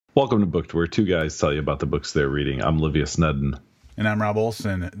Welcome to Booked, where two guys tell you about the books they're reading. I'm Livia Snedden. And I'm Rob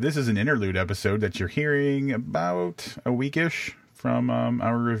Olson. This is an interlude episode that you're hearing about a weekish from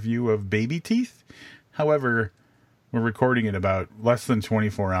our review of Baby Teeth. However, we're recording it about less than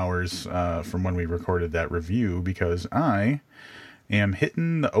 24 hours from when we recorded that review because I am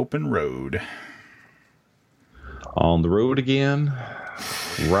hitting the open road. On the road again.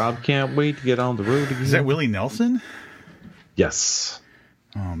 Rob can't wait to get on the road again. Is that Willie Nelson? Yes.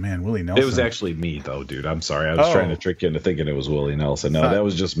 Oh, man, Willie Nelson. It was actually me, though, dude. I'm sorry. I was trying to trick you into thinking it was Willie Nelson. No, that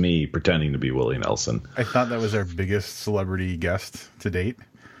was just me pretending to be Willie Nelson. I thought that was our biggest celebrity guest to date.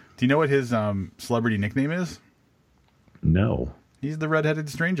 Do you know what his celebrity nickname is? No. He's the redheaded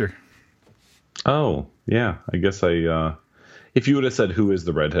stranger. Oh, yeah. I guess if you would have said who is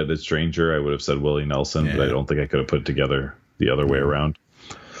the redheaded stranger, I would have said Willie Nelson, but I don't think I could have put it together the other way around.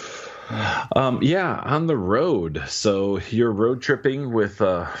 On the road. So you're road tripping with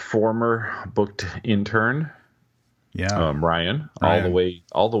a former Booked intern, Ryan,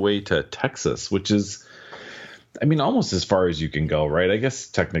 all the way to Texas, which is, I mean, almost as far as you can go, right? I guess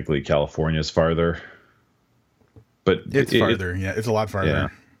technically California is farther, but it's farther. It's a lot farther. Yeah.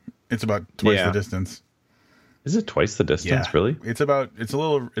 It's about twice the distance. Is it twice the distance? Really? It's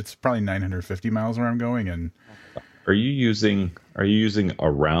probably 950 miles where I'm going. And are you using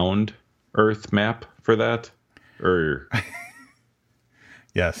a round Earth map for that, or?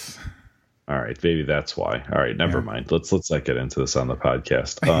 Yes. All right, maybe that's why. All right, never mind. Let's not get into this on the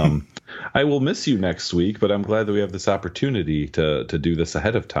podcast. I will miss you next week, but I'm glad that we have this opportunity to do this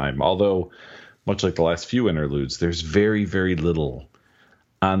ahead of time. Although, much like the last few interludes, there's very, very little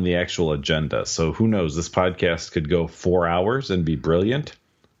on the actual agenda. So who knows? This podcast could go 4 hours and be brilliant,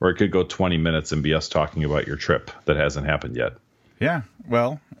 or it could go 20 minutes and be us talking about your trip that hasn't happened yet. Yeah.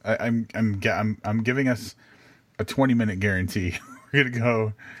 Well, I'm giving us a 20-minute guarantee. We're gonna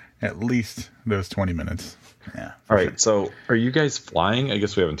go at least those 20 minutes. Yeah. All right. Sure. So, are you guys flying? I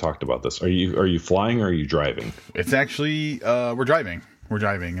guess we haven't talked about this. Are you flying or are you driving? It's actually we're driving. We're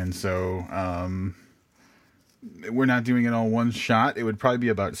driving, and so we're not doing it all one shot. It would probably be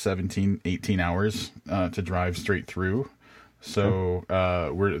about 17, 18 hours to drive straight through. So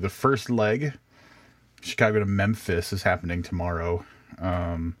we're the first leg, Chicago to Memphis, is happening tomorrow,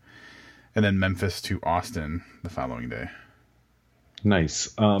 and then Memphis to Austin the following day. Nice.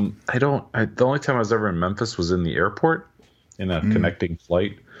 The only time I was ever in Memphis was in the airport in a connecting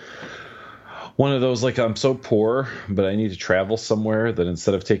flight. One of those, like, I'm so poor, but I need to travel somewhere that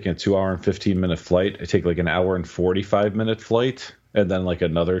instead of taking a 2 hour and 15-minute flight, I take like an hour and 45-minute flight and then like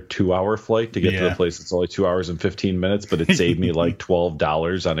another 2 hour flight to get to the place. It's only 2 hours and 15 minutes, but it saved me like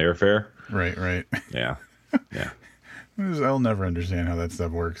 $12 on airfare. Right. Yeah. I'll never understand how that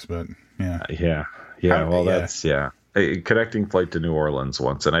stuff works, but yeah. That's a connecting flight to New Orleans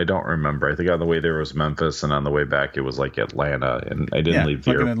once, and I don't remember. I think on the way there was Memphis, and on the way back it was like Atlanta, and I didn't leave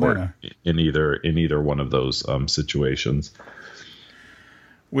the airport in either one of those situations.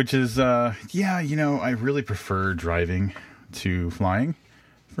 Which is, I really prefer driving to flying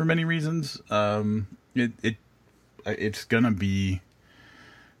for many reasons. It's gonna be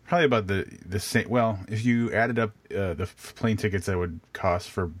probably about the same. Well, if you added up the plane tickets that would cost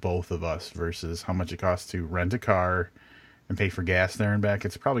for both of us versus how much it costs to rent a car and pay for gas there and back,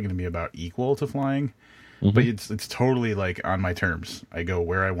 it's probably going to be about equal to flying. Mm-hmm. But it's totally like on my terms. I go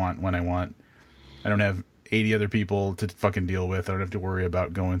where I want, when I want. I don't have 80 other people to fucking deal with. I don't have to worry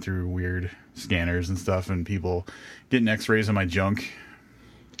about going through weird scanners and stuff and people getting x-rays on my junk.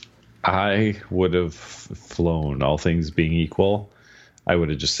 I would have flown, all things being equal. I would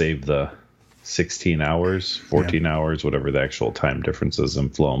have just saved the 16 hours, 14 hours, whatever the actual time difference is,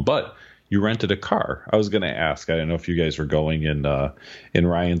 and flown. But you rented a car. I was going to ask. I don't know if you guys were going in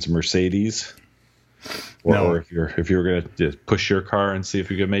Ryan's Mercedes, or if you were going to push your car and see if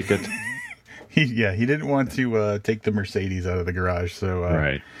you could make it. He didn't want to take the Mercedes out of the garage, so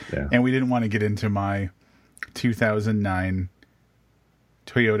right. Yeah. And we didn't want to get into my 2009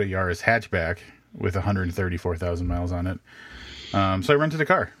 Toyota Yaris hatchback with 134,000 miles on it. So I rented a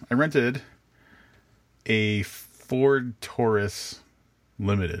car. I rented a Ford Taurus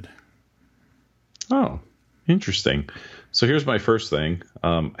Limited. Oh, interesting. So here's my first thing.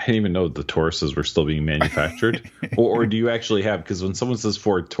 I didn't even know the Tauruses were still being manufactured. or do you actually have, because when someone says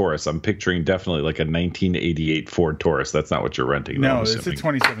Ford Taurus, I'm picturing definitely like a 1988 Ford Taurus. That's not what you're renting. No, it's a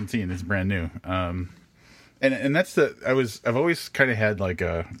 2017. It's brand new. And that's I've always kind of had like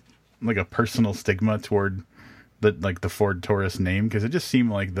a personal stigma toward the Ford Taurus name, because it just seemed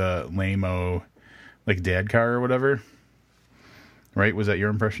like the lame-o, like dad car or whatever. Right? Was that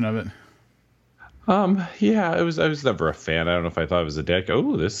your impression of it? Yeah, I was never a fan. I don't know if I thought it was a dick.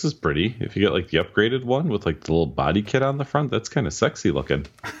 Oh, this is pretty. If you get like the upgraded one with like the little body kit on the front, that's kind of sexy looking.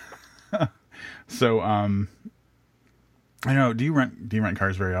 So, I don't know. Do you rent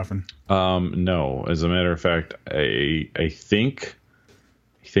cars very often? No. As a matter of fact, I think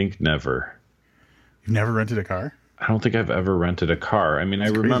never. You've never rented a car? I don't think I've ever rented a car. I mean,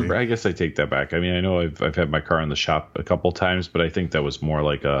 that's I remember. Crazy. I guess I take that back. I mean, I know I've had my car in the shop a couple times, but I think that was more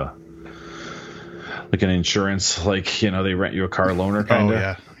like an insurance, like, you know, they rent you a car loaner kind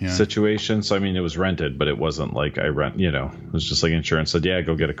of situation. So I mean, it was rented, but it wasn't like I rent. You know, it was just like insurance said, yeah,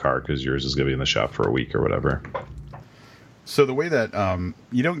 go get a car because yours is gonna be in the shop for a week or whatever. So the way that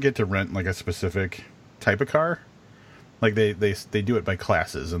you don't get to rent like a specific type of car. Like they do it by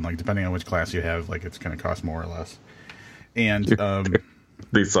classes, and like depending on which class you have, like it's going to cost more or less. And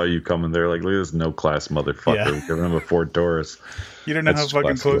they saw you coming there, like, look at this no class motherfucker. Yeah. Giving him a Ford Taurus. You don't know how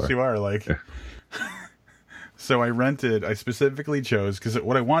fucking close you are. Like, so I specifically chose because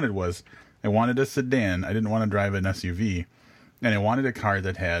what I wanted was I wanted a sedan. I didn't want to drive an SUV, and I wanted a car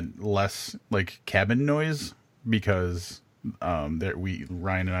that had less like cabin noise because Ryan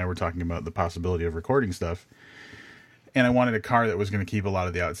and I were talking about the possibility of recording stuff. And I wanted a car that was going to keep a lot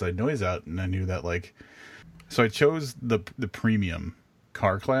of the outside noise out, and I knew that, like, so I chose the premium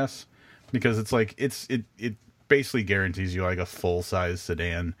car class because it's like it basically guarantees you like a full size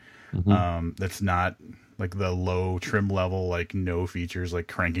sedan, that's not like the low trim level, like no features like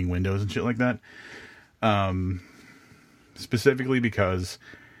cranking windows and shit like that. Specifically because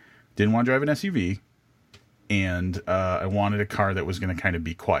didn't want to drive an SUV, and I wanted a car that was going to kind of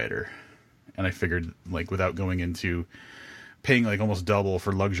be quieter. And I figured, like, without going into paying like almost double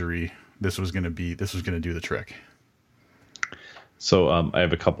for luxury, this was going to do the trick. So I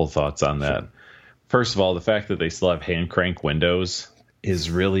have a couple thoughts on that. Sure. First of all, the fact that they still have hand crank windows is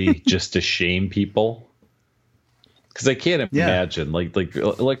really just to shame people. Because I can't imagine like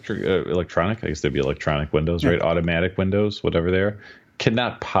electronic. I guess they'd be electronic windows, right? Automatic windows, whatever they are.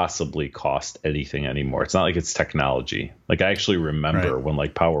 Cannot possibly cost anything anymore. It's not like it's technology. Like I actually remember when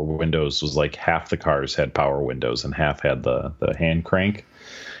like power windows was like half the cars had power windows and half had the hand crank.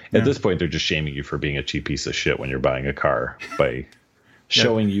 At this point, they're just shaming you for being a cheap piece of shit when you're buying a car by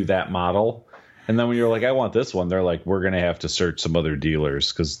showing you that model. And then when you're like, I want this one, they're like, we're going to have to search some other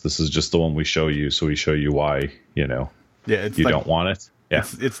dealers because this is just the one we show you. So we show you why, you know, it's you like, don't want it. Yeah.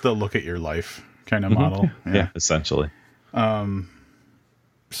 It's the look at your life kind of model. Yeah, essentially.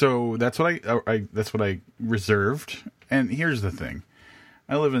 So that's what I reserved. And here's the thing.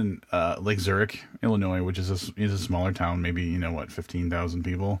 I live in Lake Zurich, Illinois, which is a smaller town, maybe, 15,000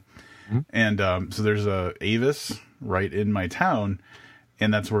 people. Mm-hmm. And so there's a Avis right in my town,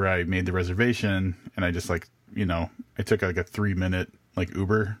 and that's where I made the reservation. And I just I took like a 3-minute like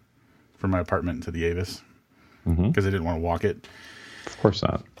Uber from my apartment to the Avis because I didn't want to walk it. Of course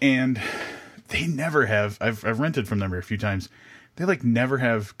not. And they never have. I've rented from them a few times. They like never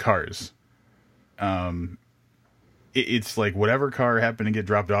have cars. It's like whatever car happened to get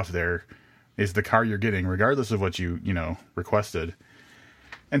dropped off there is the car you're getting, regardless of what you requested.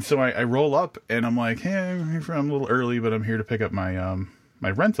 And so I roll up and I'm like, hey, I'm a little early, but I'm here to pick up my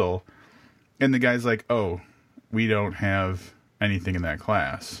my rental. And the guy's like, oh, we don't have anything in that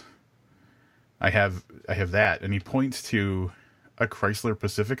class. I have that, and he points to a Chrysler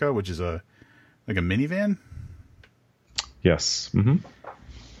Pacifica, which is like a minivan. Yes. Mm-hmm.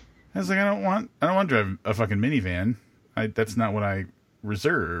 I was like, I don't want to drive a fucking minivan. That's not what I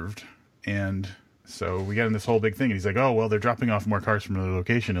reserved. And so we got in this whole big thing. And he's like, oh, well, they're dropping off more cars from another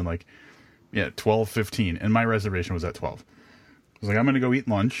location in 12:15. And my reservation was at 12. I was like, I'm going to go eat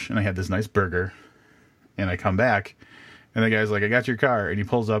lunch. And I had this nice burger. And I come back. And the guy's like, I got your car. And he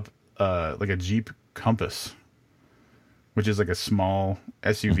pulls up like a Jeep Compass, which is like a small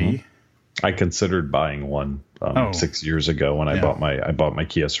SUV. Mm-hmm. I considered buying one 6 years ago when I bought my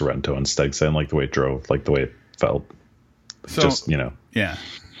Kia Sorento instead because I didn't like the way it drove, like the way it felt. So, Yeah.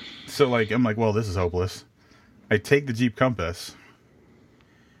 So I'm like, well, this is hopeless. I take the Jeep Compass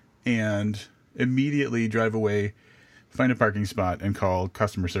and immediately drive away, find a parking spot, and call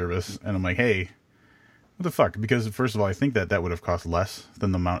customer service. And I'm like, hey, what the fuck? Because first of all, I think that would have cost less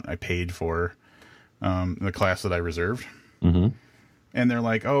than the amount I paid for the class that I reserved. Mm-hmm. And they're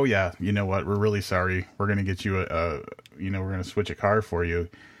like, oh, yeah, you know what? We're really sorry. We're going to get you we're going to switch a car for you.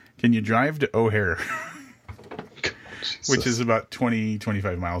 Can you drive to O'Hare? Which is about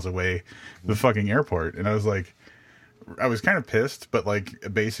 25 miles away, the fucking airport. And I was like, I was kind of pissed, but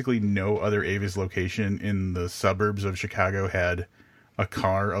basically no other Avis location in the suburbs of Chicago had a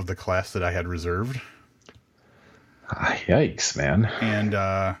car of the class that I had reserved. Yikes, man.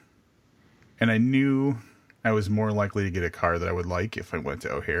 And I knew I was more likely to get a car that I would like if I went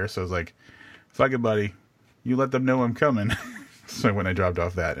to O'Hare. So I was like, fuck it, buddy. You let them know I'm coming. So when I dropped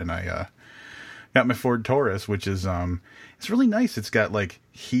off that, and I got my Ford Taurus, which is it's really nice. It's got like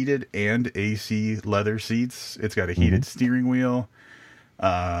heated and AC leather seats. It's got a heated steering wheel.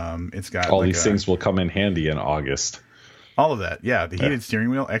 It's got all these things will come in handy in August. All of that, yeah. The heated steering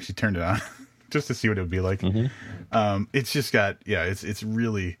wheel. I actually turned it on just to see what it would be like. It's just got it's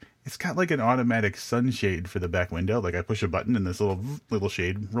really. It's got like an automatic sunshade for the back window. Like I push a button and this little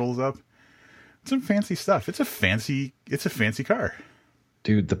shade rolls up. It's some fancy stuff. It's a fancy car.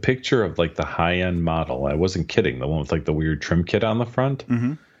 Dude, the picture of like the high-end model, I wasn't kidding. The one with like the weird trim kit on the front.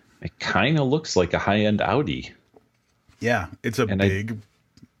 It kind of looks like a high-end Audi. Yeah, it's a big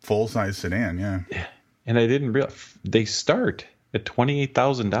full-size sedan, yeah. And I didn't realize they start at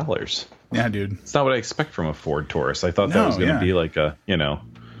 $28,000. Yeah, dude. It's not what I expect from a Ford Taurus. I thought that was going to be like a,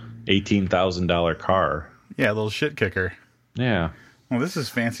 $18,000 car. Yeah, a little shit kicker. Yeah. Well, this is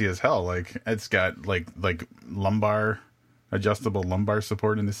fancy as hell. Like it's got like adjustable lumbar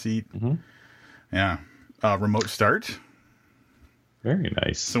support in the seat. Yeah. Remote start. Very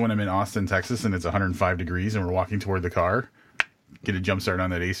nice. So when I'm in Austin, Texas, and it's 105 degrees and we're walking toward the car, get a jump start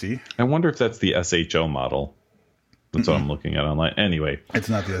on that AC. I wonder if that's the SHO model. That's what I'm looking at online. Anyway. It's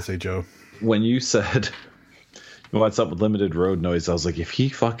not the SHO. When you said what's up with limited road noise, I was like, if he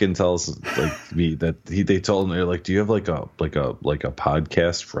fucking tells like me that they told him, they're like, do you have like a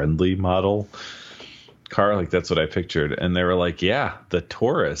podcast friendly model car? Like that's what I pictured. And they were like, yeah, the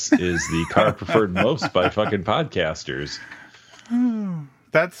Taurus is the car preferred most by fucking podcasters.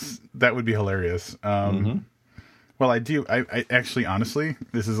 That would be hilarious. Well, I actually, honestly,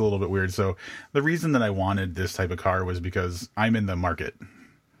 this is a little bit weird. So the reason that I wanted this type of car was because I'm in the market.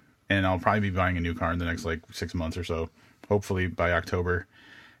 And I'll probably be buying a new car in the next, 6 months or so, hopefully by October.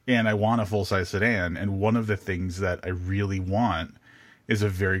 And I want a full-size sedan. And one of the things that I really want is a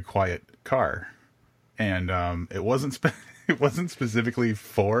very quiet car. And it wasn't specifically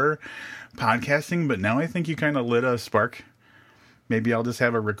for podcasting, but now I think you kind of lit a spark. Maybe I'll just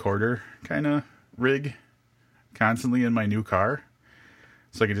have a recorder kind of rig constantly in my new car,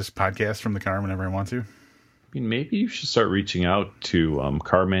 so I can just podcast from the car whenever I want to. I mean, maybe you should start reaching out to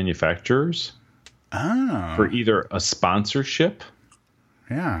car manufacturers for either a sponsorship,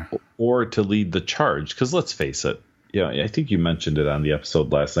 or to lead the charge. Because let's face it, I think you mentioned it on the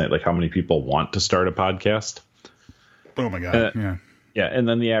episode last night, like how many people want to start a podcast. Oh my god, yeah, and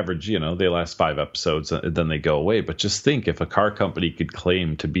then the average, they last 5 episodes, and then they go away. But just think if a car company could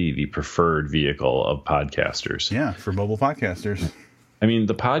claim to be the preferred vehicle of podcasters. Yeah, for mobile podcasters. I mean,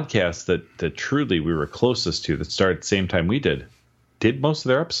 the podcast that truly we were closest to that started at the same time we did most of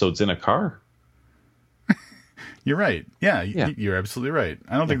their episodes in a car. You're right. Yeah, you're absolutely right.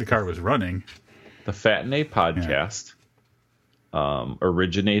 I don't think the car was running. The Fat and A podcast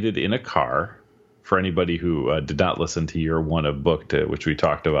originated in a car. For anybody who did not listen to year 1 of Booked, which we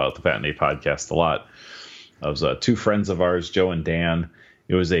talked about, the Fat and A podcast a lot. It was 2 friends of ours, Joe and Dan.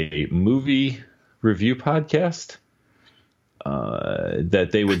 It was a movie review podcast. That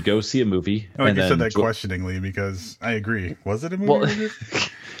they would go see a movie. I like you said that questioningly because I agree. Was it a movie?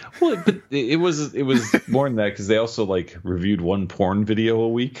 Well, but it was more than that because they also reviewed one porn video a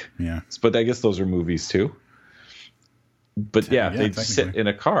week. Yeah, but I guess those are movies too. But they'd sit in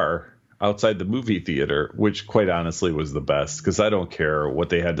a car outside the movie theater, which quite honestly was the best because I don't care what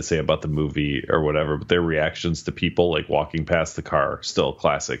they had to say about the movie or whatever, but their reactions to people walking past the car, still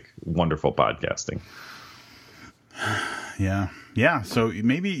classic, wonderful podcasting. Yeah. So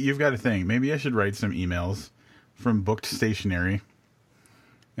maybe you've got a thing. Maybe I should write some emails from Booked Stationery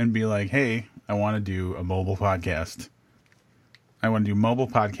and be like, hey, I want to do a mobile podcast. I want to do mobile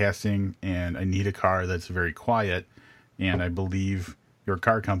podcasting and I need a car that's very quiet. And I believe your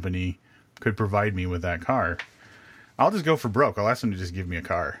car company could provide me with that car. I'll just go for broke. I'll ask them to just give me a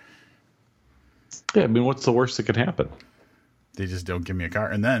car. Yeah, I mean, what's the worst that could happen? They just don't give me a car.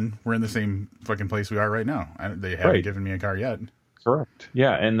 And then we're in the same fucking place we are right now. They haven't given me a car yet. Correct.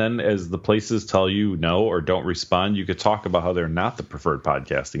 Yeah, and then as the places tell you no or don't respond, you could talk about how they're not the preferred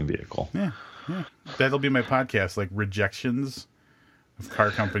podcasting vehicle. Yeah. That'll be my podcast, rejections of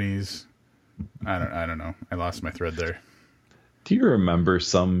car companies. I don't know. I lost my thread there. Do you remember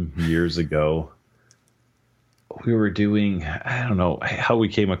some years ago we were doing, I don't know how we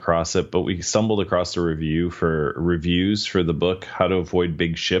came across it, but we stumbled across a reviews for the book, How to Avoid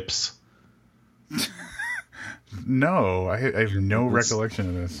Big Ships? No, I have no recollection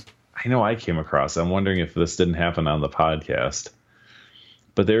of this. I know I came across it. I'm wondering if this didn't happen on the podcast.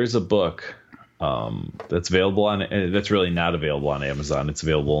 But there's a book That's available on, that's really not available on Amazon. It's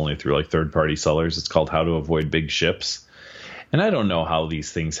available only through like third-party sellers. It's called How to Avoid Big Ships. And I don't know how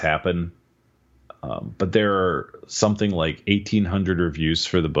these things happen, but there are something like 1,800 reviews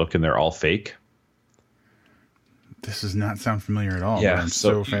for the book, and they're all fake. This does not sound familiar at all. Yeah, I'm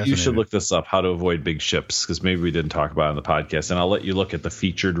so fascinated. you should look this up, How to Avoid Big Ships, because maybe we didn't talk about it on the podcast. And I'll let you look at the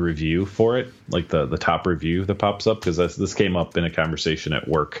featured review for it, like the top review that pops up, because this came up in a conversation at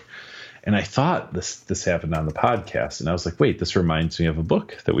work. And I thought this happened on the podcast, and I was like, wait, this reminds me of a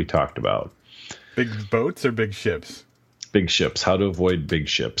book that we talked about. Big boats or big ships? Big Ships, How to Avoid Big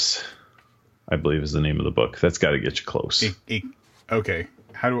Ships, I believe is the name of the book. That's got to get you close. Okay.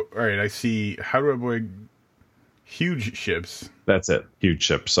 All right, I see How to Avoid Huge Ships. That's it. Huge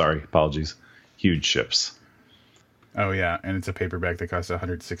Ships. Sorry, apologies. Huge Ships. Oh, yeah, and it's a paperback that costs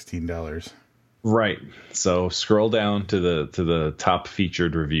 $116. Right. So scroll down to the top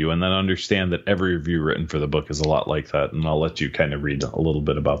featured review, and then understand that every review written for the book is a lot like that. And I'll let you kind of read a little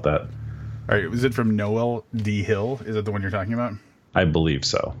bit about that. All right. Was it from Noel D. Hill? Is that the one you're talking about? I believe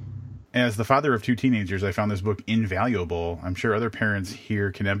so. As the father of two teenagers, I found this book invaluable. I'm sure other parents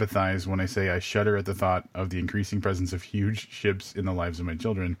here can empathize when I say I shudder at the thought of the increasing presence of huge ships in the lives of my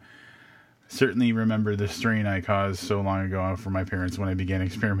children. Certainly remember the strain I caused so long ago for my parents when I began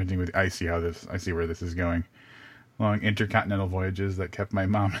experimenting with. I see where this is going. Long intercontinental voyages that kept my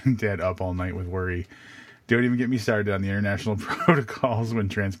mom and dad up all night with worry. Don't even get me started on the international protocols when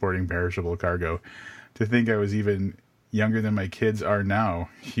transporting perishable cargo. To think I was even younger than my kids are now.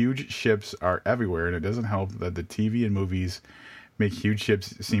 Huge ships are everywhere, and it doesn't help that the TV and movies make huge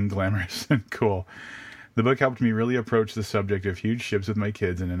ships seem glamorous and cool. The book helped me really approach the subject of huge ships with my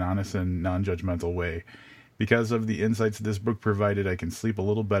kids in an honest and non-judgmental way. Because of the insights this book provided, I can sleep a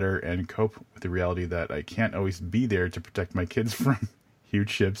little better and cope with the reality that I can't always be there to protect my kids from huge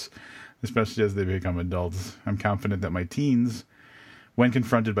ships, especially as they become adults. I'm confident that my teens, when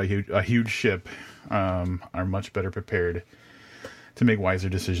confronted by a huge ship, are much better prepared to make wiser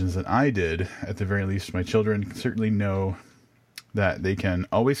decisions than I did. At the very least, my children certainly know that they can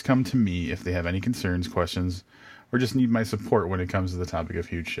always come to me if they have any concerns, questions, or just need my support when it comes to the topic of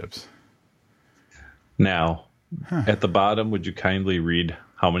huge ships. Now, at the bottom, would you kindly read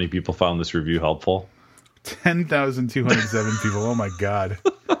how many people found this review helpful? 10,207 people. Oh my God.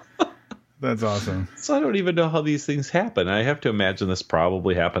 That's awesome. So I don't even know how these things happen. I have to imagine this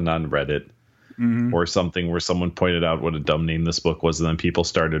probably happened on Reddit or something where someone pointed out what a dumb name this book was, and then people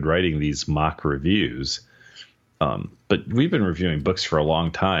started writing these mock reviews. But we've been reviewing books for a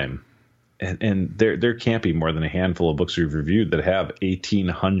long time, and there can't be more than a handful of books we've reviewed that have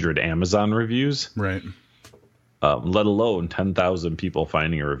 1,800 Amazon reviews, right? Let alone 10,000 people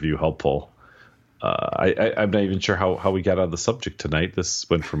finding a review helpful. I'm not even sure how we got on the subject tonight. This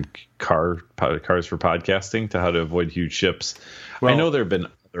went from cars for podcasting to how to avoid huge ships. Well, I know there have been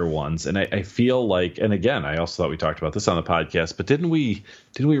other ones, and I feel like, and again, I also thought we talked about this on the podcast, but didn't we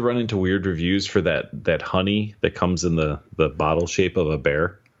run into weird reviews for that honey that comes in the bottle shape of a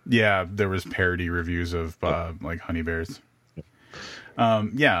bear? Yeah, there was parody reviews of like honey bears.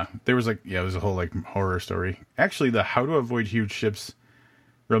 Yeah, there was it was a whole like horror story. Actually, the How to Avoid Huge Ships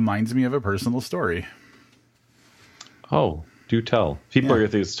reminds me of a personal story. Oh, do tell. People are going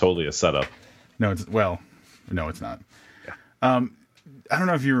to think it's totally a setup. No, it's not. Yeah. I don't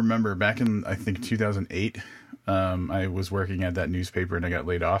know if you remember back in, I think 2008, I was working at that newspaper and I got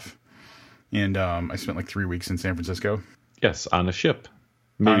laid off. And I spent like 3 weeks in San Francisco. Yes, on a ship.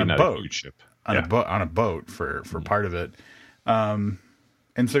 Maybe not a huge ship. On a boat for part of it.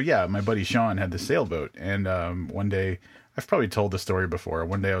 And so, yeah, my buddy Sean had the sailboat. And one day, I've probably told the story before.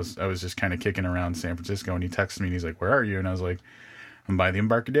 One day I was just kind of kicking around San Francisco, and he texted me and he's like, "Where are you?" And I was like, "I'm by the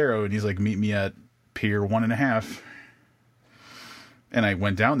Embarcadero." And he's like, "Meet me at Pier 1.5." And I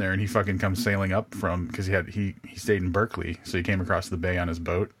went down there, and he fucking comes sailing up because he stayed in Berkeley, so he came across the bay on his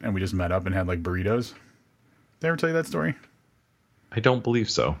boat, and we just met up and had like burritos. Did I ever tell you that story? I don't believe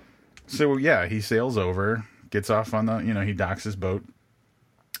so. So yeah, he sails over, gets off on he docks his boat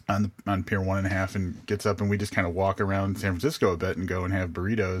on Pier 1.5 and gets up, and we just kind of walk around San Francisco a bit and go and have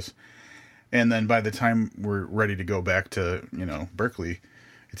burritos. And then by the time we're ready to go back to, Berkeley,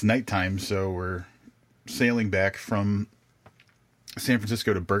 it's nighttime. So we're sailing back from San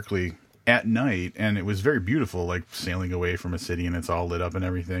Francisco to Berkeley at night. And it was very beautiful, like sailing away from a city and it's all lit up and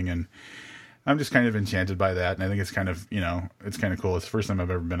everything. And I'm just kind of enchanted by that. And I think it's kind of, it's kind of cool. It's the first time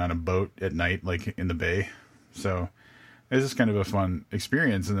I've ever been on a boat at night, like in the bay. So it's just kind of a fun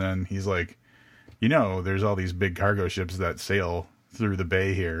experience. And then he's like, there's all these big cargo ships that sail through the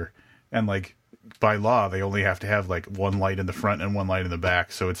bay here. And like by law, they only have to have like one light in the front and one light in the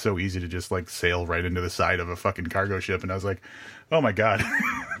back. So it's so easy to just like sail right into the side of a fucking cargo ship. And I was like, oh my God.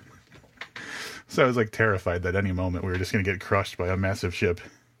 So I was like terrified that any moment we were just going to get crushed by a massive ship.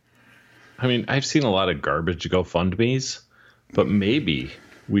 I mean, I've seen a lot of garbage GoFundMes, but maybe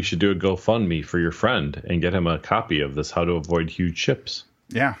we should do a GoFundMe for your friend and get him a copy of this How to Avoid Huge Ships.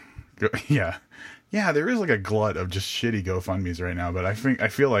 Yeah. Yeah. Yeah, there is like a glut of just shitty GoFundMes right now, but I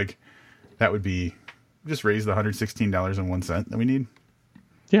feel like that would be just raise the $116.01 that we need.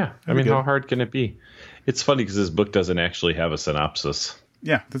 Yeah, I mean, how hard can it be? It's funny because this book doesn't actually have a synopsis.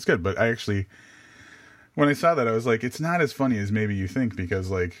 Yeah, that's good, but I actually, when I saw that, I was like, it's not as funny as maybe you think, because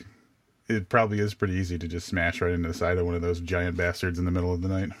like it probably is pretty easy to just smash right into the side of one of those giant bastards in the middle of the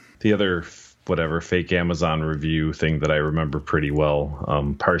night. The other fake Amazon review thing that I remember pretty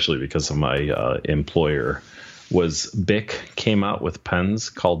well, partially because of my employer, was Bic came out with pens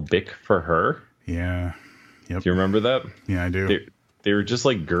called Bic for Her. Yeah. Yep. Do you remember that? Yeah, I do. They were just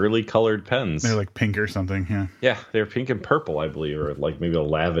like girly colored pens. They're like pink or something. Yeah. Yeah, they're pink and purple, I believe, or like maybe a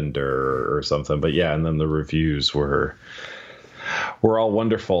lavender or something. But yeah, and then the reviews were all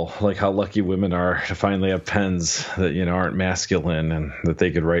wonderful, like how lucky women are to finally have pens that, you know, aren't masculine and that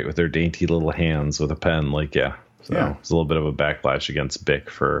they could write with their dainty little hands with a pen. Like, yeah. So it's a little bit of a backlash against Bic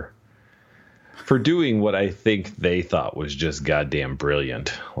for doing what I think they thought was just goddamn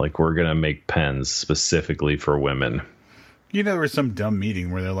brilliant. Like, we're going to make pens specifically for women. You know, there was some dumb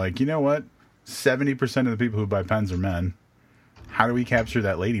meeting where they're like, you know what? 70% of the people who buy pens are men. How do we capture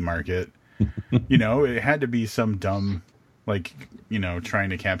that lady market? You know, it had to be some dumb, like, you know, trying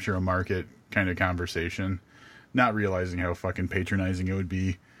to capture a market kind of conversation, not realizing how fucking patronizing it would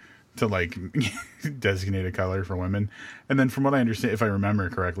be to like designate a color for women. And then from what I understand, if I remember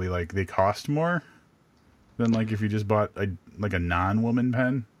correctly, like they cost more than like if you just bought a non-woman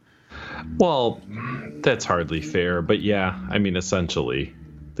pen. Well, that's hardly fair, but yeah, I mean, essentially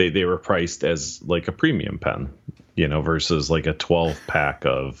they were priced as like a premium pen, you know, versus like a 12 pack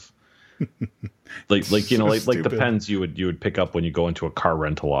of like you know, like the pens you would pick up when you go into a car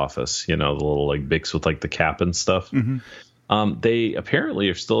rental office, you know, the little like Bics with like the cap and stuff. Mm-hmm. They apparently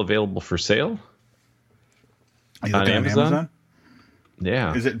are still available for sale on Amazon.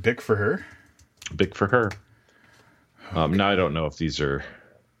 Yeah. Is it Bic for Her? Bic for Her. Now I don't know if these are.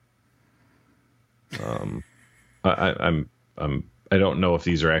 I don't know if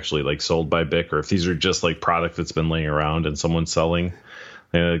these are actually like sold by Bic or if these are just like product that's been laying around and someone's selling.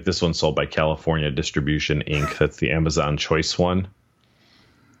 Like this one's sold by California Distribution Inc. That's the Amazon Choice one.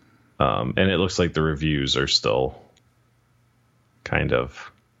 And it looks like the reviews are still kind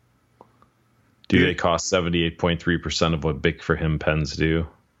of. Do they cost 78.3% of what Bic for Him pens do?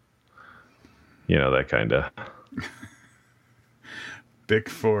 You know, that kind of. Bic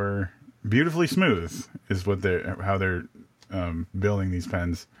for Beautifully Smooth is what how they're building these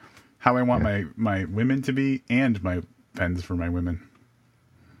pens. How I want my women to be, and my pens for my women.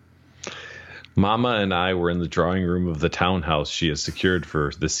 Mama and I were in the drawing room of the townhouse she has secured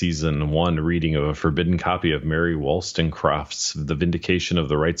for the season 1 reading of a forbidden copy of Mary Wollstonecraft's The Vindication of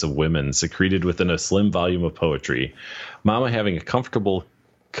the Rights of Women, secreted within a slim volume of poetry. Mama having a comfortable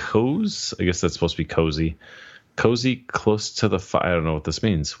cozy, I guess that's supposed to be cozy close to the fire. I don't know what this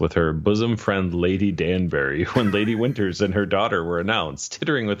means. With her bosom friend Lady Danbury, when Lady Winters and her daughter were announced,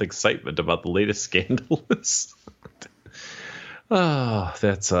 tittering with excitement about the latest scandalous. Oh,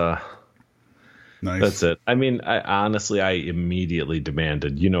 that's nice. That's it. I mean, I immediately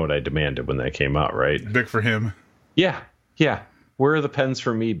demanded. You know what I demanded when that came out, right? Bic for Him. Yeah. Where are the pens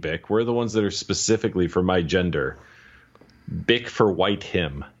for me, Bic? Where are the ones that are specifically for my gender? Bic for White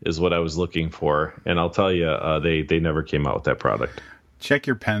Him is what I was looking for, and I'll tell you, they never came out with that product. Check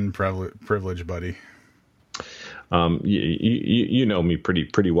your pen privilege, buddy. You know me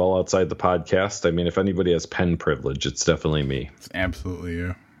pretty well outside the podcast. I mean, if anybody has pen privilege, it's definitely me. It's absolutely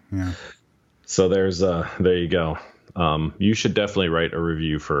you. Yeah. So there you go. You should definitely write a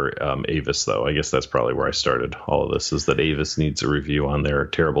review for Avis, though. I guess that's probably where I started all of this, is that Avis needs a review on their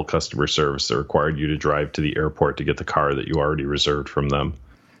terrible customer service that required you to drive to the airport to get the car that you already reserved from them.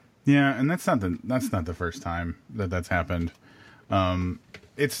 Yeah, and that's not the first time that's happened. So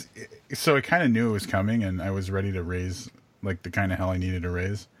I kind of knew it was coming, and I was ready to raise like the kind of hell I needed to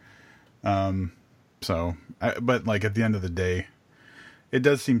raise. But like at the end of the day, it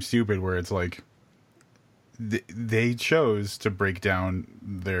does seem stupid where it's like they chose to break down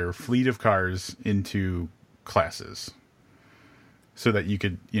their fleet of cars into classes so that you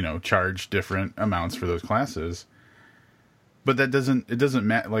could, you know, charge different amounts for those classes. But it doesn't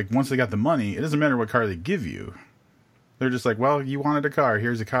matter. Like once they got the money, it doesn't matter what car they give you. They're just like, well, you wanted a car.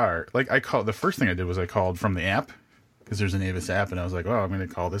 Here's a car. Like the first thing I did was I called from the app because there's an Avis app, and I was like, oh, I'm going to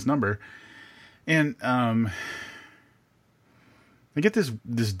call this number. And I get this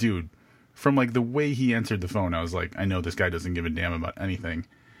dude from like the way he answered the phone. I was like, I know this guy doesn't give a damn about anything.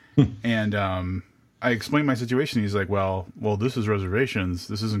 And I explained my situation. He's like, well, this is reservations.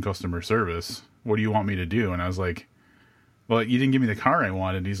 This isn't customer service. What do you want me to do? And I was like, well, you didn't give me the car I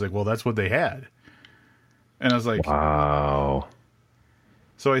wanted. He's like, well, that's what they had. And I was like, wow.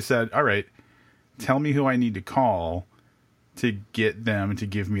 So I said, all right, tell me who I need to call to get them to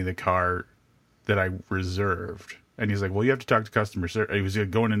give me the car that I reserved. And he's like, well, you have to talk to customer service. He was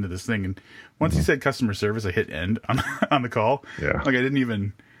going into this thing. And once he said customer service, I hit end on the call. Yeah. Like I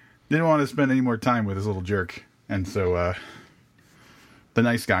didn't want to spend any more time with this little jerk. And so the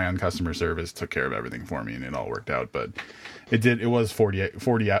nice guy on customer service took care of everything for me, and it all worked out. But it was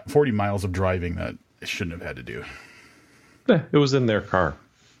 40 miles of driving that I shouldn't have had to do. Yeah, it was in their car.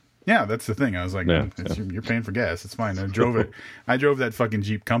 Yeah, that's the thing. I was like, you're paying for gas. It's fine. I drove it. I drove that fucking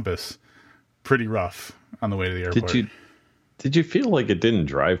Jeep Compass pretty rough on the way to the airport. Did you feel like it didn't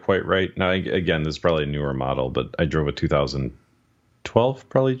drive quite right? Now, again, this is probably a newer model, but I drove a 2012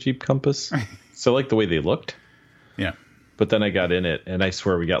 probably Jeep Compass. So I like the way they looked. Yeah. But then I got in it, and I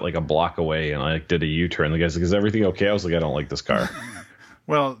swear we got like a block away, and I did a U-turn. The guy's like, is everything okay? I was like, I don't like this car.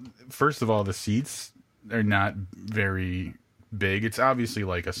 Well, first of all, the seats are not very big. It's obviously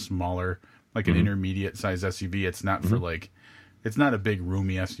like a smaller, like an intermediate size SUV. It's not for like, it's not a big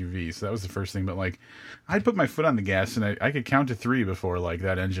roomy SUV. So that was the first thing. But like, I'd put my foot on the gas, and I could count to 3 before like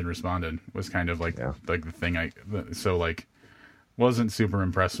that engine responded. Was kind of like like the thing so like wasn't super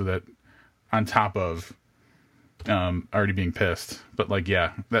impressed with it. On top of already being pissed, but like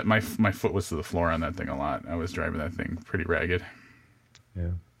that my foot was to the floor on that thing a lot. I was driving that thing pretty ragged.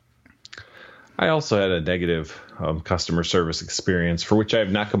 Yeah. I also had a negative customer service experience for which I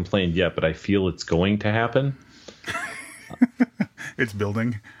have not complained yet, but I feel it's going to happen. It's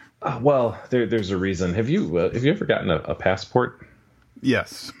building. Well, there's a reason. Have you ever gotten a passport?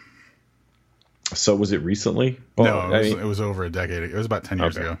 Yes. So was it recently? Well, no, it was over a decade. It was about 10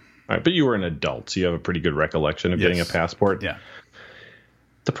 years ago. All right, but you were an adult, so you have a pretty good recollection of getting a passport. Yeah.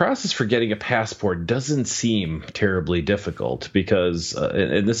 The process for getting a passport doesn't seem terribly difficult because,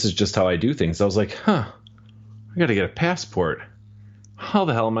 and this is just how I do things. I was like, I got to get a passport. How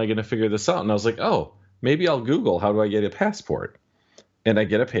the hell am I going to figure this out? And I was like, maybe I'll Google, how do I get a passport? And I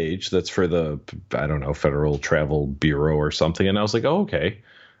get a page that's for the, I don't know, Federal Travel Bureau or something. And I was like, okay,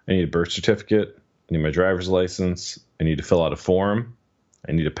 I need a birth certificate. I need my driver's license. I need to fill out a form.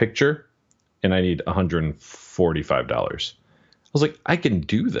 I need a picture. And I need $145. I was like, I can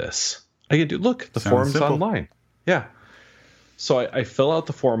do this. Look, the form's online. Yeah. So I fill out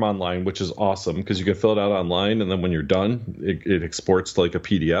the form online, which is awesome because you can fill it out online. And then when you're done, it exports to like a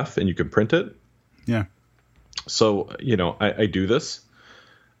PDF and you can print it. Yeah. So, I do this.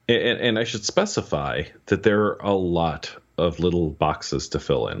 And I should specify that there are a lot of little boxes to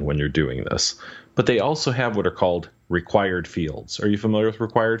fill in when you're doing this. But they also have what are called required fields. Are you familiar with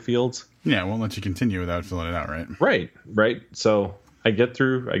required fields? Yeah, it won't let you continue without filling it out, right? Right. So I get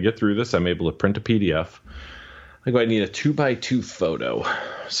through this. I'm able to print a PDF. I go, I need a 2x2 photo.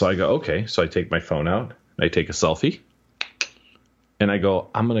 So I go, okay. So I take my phone out. I take a selfie. And I go,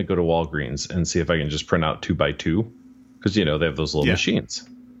 I'm going to go to Walgreens and see if I can just print out 2x2. Because, they have those little machines.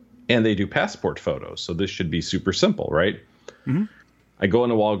 And they do passport photos. So this should be super simple, right? Mm-hmm. I go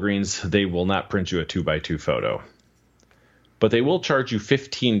into Walgreens. They will not print you a 2x2 photo. But they will charge you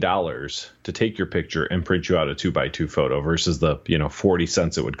 $15 to take your picture and print you out a 2x2 photo versus the 40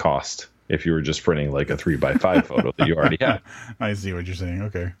 cents it would cost if you were just printing like a 3x5 photo that you already had. I see what you're saying.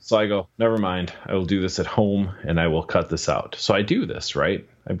 Okay. So I go, never mind. I will do this at home and I will cut this out. So I do this, right?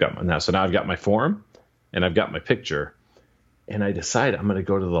 So now I've got my form and I've got my picture, and I decide I'm going to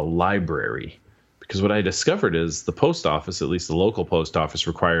go to the library because what I discovered is the post office, at least the local post office,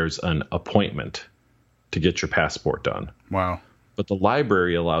 requires an appointment to get your passport done. Wow. But the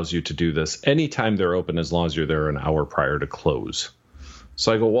library allows you to do this anytime they're open as long as you're there an hour prior to close.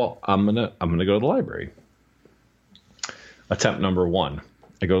 So I go, well, I'm gonna go to the library. Attempt number 1.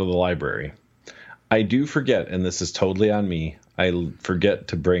 I go to the library. I do forget, and this is totally on me, I forget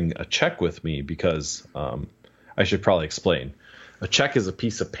to bring a check with me because I should probably explain. A check is a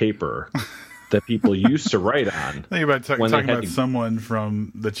piece of paper that people used to write on. Think about talking about someone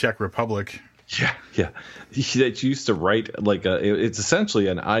from the Czech Republic. Yeah. That used to write it's essentially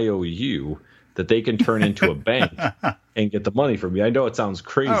an IOU that they can turn into a bank and get the money from you. I know it sounds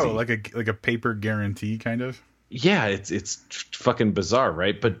crazy. Oh, like a paper guarantee kind of? Yeah, it's fucking bizarre,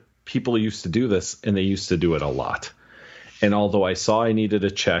 right? But people used to do this, and they used to do it a lot. And although I saw I needed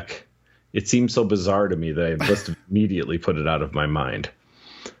a check, it seemed so bizarre to me that I must have immediately put it out of my mind.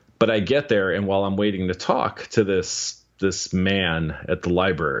 But I get there, and while I'm waiting to talk to this man at the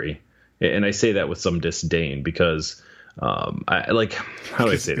library, and I say that with some disdain because I like, how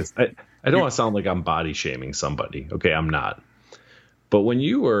do I say this? I don't want to sound like I'm body shaming somebody. Okay, I'm not. But when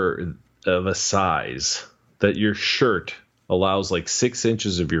you are of a size that your shirt allows like 6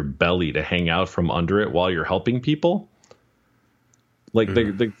 inches of your belly to hang out from under it while you're helping people, like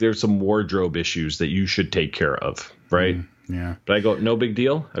there's some wardrobe issues that you should take care of, right? Yeah. But I go, no big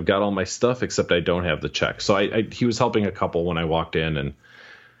deal. I've got all my stuff except I don't have the check. So he was helping a couple when I walked in, and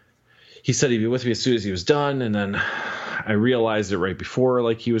he said he'd be with me as soon as he was done. And then I realized it right before,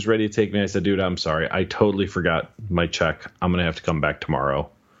 like, he was ready to take me. I said, dude, I'm sorry. I totally forgot my check. I'm going to have to come back tomorrow.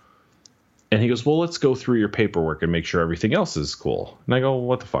 And he goes, well, let's go through your paperwork and make sure everything else is cool. And I go,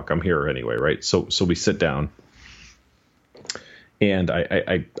 what the fuck? I'm here anyway, right? So we sit down, and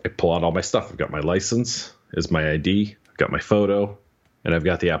I pull out all my stuff. I've got my license is my ID. I've got my photo, and I've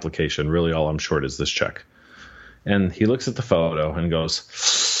got the application. Really, all I'm short is this check. And he looks at the photo and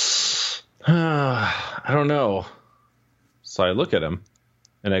goes, I don't know. So I look at him,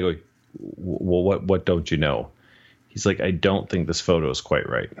 and I go, well, what don't you know? He's like, I don't think this photo is quite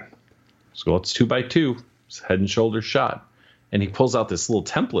right. So, well, it's 2x2. It's head and shoulders shot. And he pulls out this little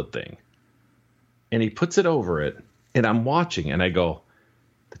template thing, and he puts it over it. And I'm watching, and I go,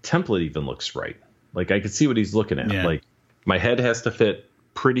 the template even looks right. Like, I could see what he's looking at. Yeah. Like, my head has to fit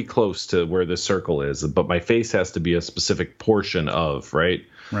pretty close to where the circle is, but my face has to be a specific portion of, right?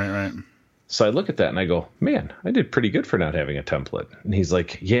 Right. So I look at that, and I go, man, I did pretty good for not having a template. And he's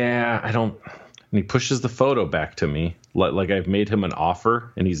like, yeah, I don't. And he pushes the photo back to me, like I've made him an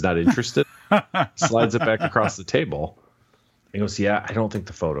offer, and he's not interested. Slides it back across the table. He goes, yeah, I don't think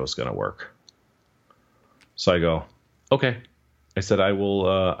the photo is going to work. So I go, okay. I said, I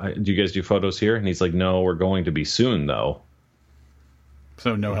will, do you guys do photos here? And he's like, no, we're going to be soon, though.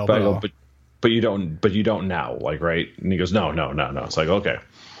 So no help at all. But you don't now, like, right? And he goes, no. So I go, okay.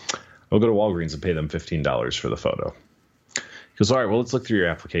 I'll go to Walgreens and pay them $15 for the photo. He goes, all right, well, let's look through your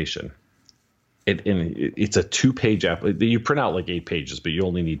application. It's a 2-page app. You print out like 8 pages, but you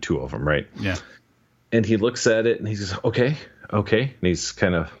only need 2 of them, right? Yeah. And he looks at it, and he says, okay. And he's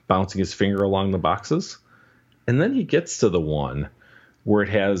kind of bouncing his finger along the boxes. And then he gets to the one where it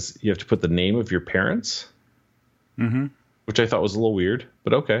has, you have to put the name of your parents, which I thought was a little weird,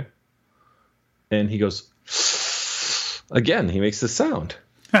 but okay. And he goes, again, he makes this sound.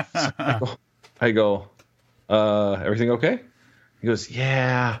 So I go, everything okay? He goes,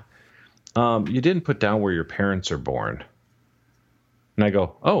 yeah. You didn't put down where your parents are born. And I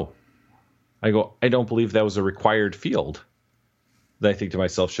go, I don't believe that was a required field. Then I think to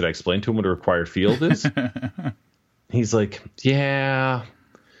myself, should I explain to him what a required field is? He's like, yeah,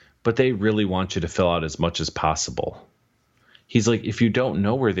 but they really want you to fill out as much as possible. He's like, if you don't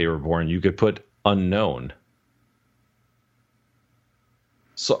know where they were born, you could put unknown.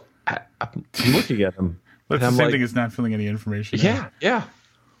 So I'm looking at him. But it's the same thing as not filling any information. Yeah.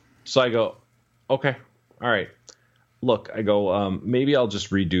 So I go, okay, all right. Look, I go, maybe I'll just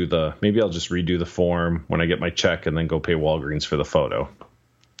redo the form when I get my check and then go pay Walgreens for the photo.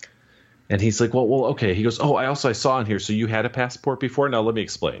 And he's like, well, okay. He goes, oh, I saw in here, so you had a passport before? Now let me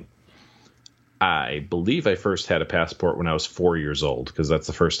explain. I believe I first had a passport when I was 4 years old, because that's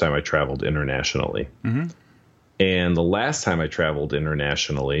the first time I traveled internationally. Mm-hmm. And the last time I traveled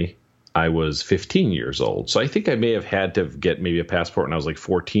internationally, I was 15 years old. So I think I may have had to get maybe a passport when I was like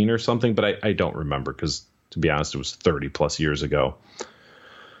 14 or something, but I don't remember because, to be honest, it was 30 plus years ago.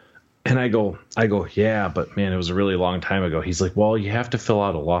 And I go, yeah, but man, it was a really long time ago. He's like, well, you have to fill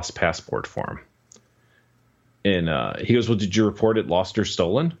out a lost passport form. And he goes, well, did you report it lost or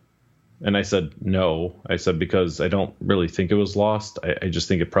stolen? And I said, no. I said, because I don't really think it was lost. I just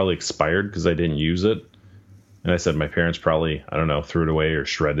think it probably expired because I didn't use it. And I said, my parents probably, I don't know, threw it away or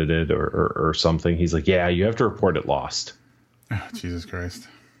shredded it or something. He's like, yeah, you have to report it lost. Oh, Jesus Christ.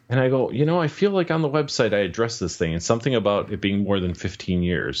 And I go, I feel like on the website I addressed this thing and something about it being more than 15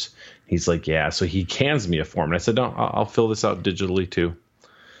 years. He's like, yeah. So he cans me a form. And I said, no, I'll fill this out digitally too.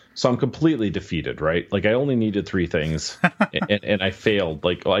 So I'm completely defeated, right? Like I only needed 3 things and I failed.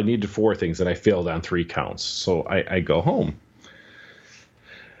 Like I needed 4 things and I failed on 3 counts. So I go home.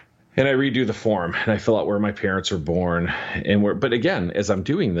 And I redo the form and I fill out where my parents were born but again, as I'm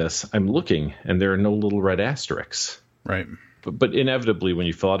doing this, I'm looking and there are no little red asterisks. Right. But inevitably, when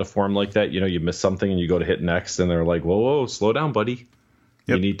you fill out a form like that, you miss something and you go to hit next and they're like, whoa, slow down, buddy.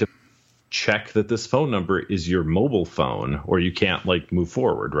 Yep. You need to check that this phone number is your mobile phone or you can't like move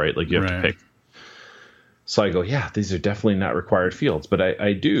forward, right? Like you have to pick. So I go, yeah, these are definitely not required fields, but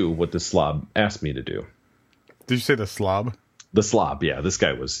I do what the slob asked me to do. Did you say the slob? The slob, yeah. This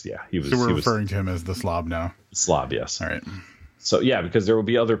guy was, yeah, he was. So we're he referring was, to him as the slob now. Slob, yes. All right. So, yeah, because there will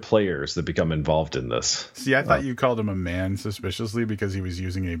be other players that become involved in this. See, I thought you called him a man suspiciously because he was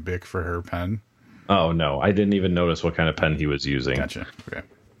using a Bic for her pen. Oh, no. I didn't even notice what kind of pen he was using. Gotcha. Okay.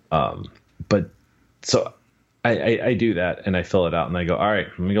 But so I do that and I fill it out and I go, all right,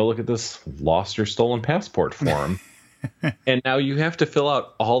 let me go look at this lost or stolen passport form. And now you have to fill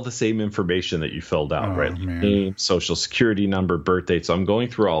out all the same information that you filled out, right? Man. Name, social security number, birth date. So I'm going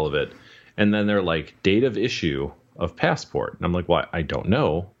through all of it. And then they're like, date of issue of passport. And I'm like, well, I don't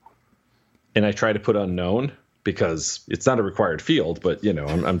know. And I try to put unknown because it's not a required field, but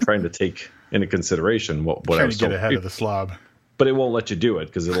I'm trying to take into consideration what I was trying to get ahead of the slob. But it won't let you do it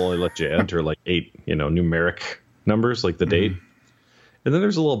because it'll only let you enter like 8, numeric numbers, like the date. And then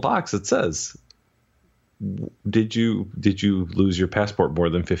there's a little box that says, did you lose your passport more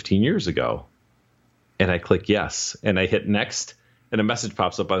than 15 years ago? And I click yes. And I hit next. And a message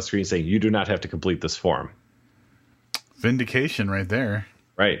pops up on the screen saying, you do not have to complete this form. Vindication right there.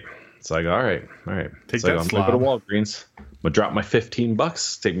 Right. So I go, all right. Take so that, I'm slob. going to go to Walgreens. I'm going to drop my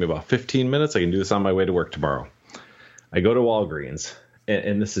 $15. Take me about 15 minutes. I can do this on my way to work tomorrow. I go to Walgreens,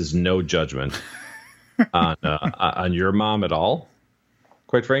 and this is no judgment on your mom at all,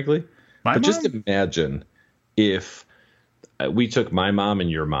 quite frankly. My mom? Just imagine if we took my mom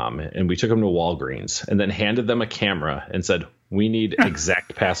and your mom, and we took them to Walgreens, and then handed them a camera and said, we need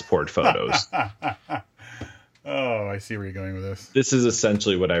exact passport photos. Oh, I see where you're going with this. This is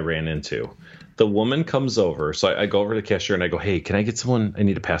essentially what I ran into. The woman comes over, so I go over to the cashier, and I go, hey, can I get someone? I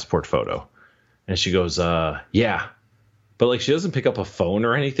need a passport photo. And she goes, yeah. But she doesn't pick up a phone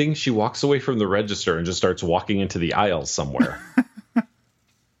or anything. She walks away from the register and just starts walking into the aisle somewhere.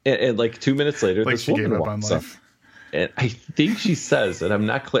 and 2 minutes later, this she woman gave up on walks up. life. And I think she says, and I'm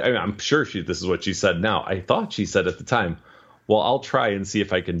not clear. I mean, I'm sure this is what she said now. I thought she said at the time, well, I'll try and see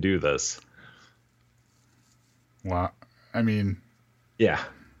if I can do this. Wow. I mean. Yeah.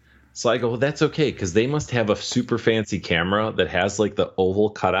 So I go, well, that's okay, because they must have a super fancy camera that has the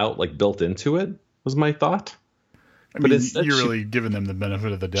oval cutout built into it, was my thought. But you're really giving them the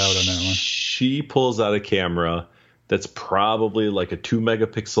benefit of the doubt on that one. She pulls out a camera that's probably a 2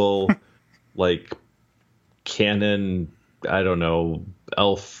 megapixel, Canon, I don't know,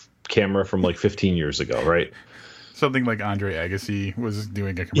 ELPH camera from 15 years ago, right? Something like Andre Agassi was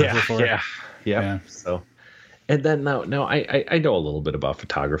doing a commercial for. Yeah. So, and then now I know a little bit about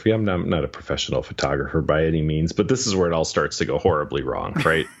photography. I'm not a professional photographer by any means, but this is where it all starts to go horribly wrong,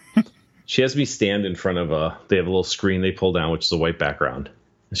 right? She has me stand in front of they have a little screen they pull down, which is a white background.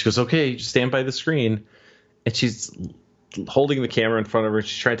 And she goes, okay, just stand by the screen. And she's holding the camera in front of her.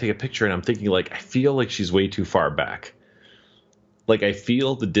 She's trying to take a picture. And I'm thinking, I feel like she's way too far back. I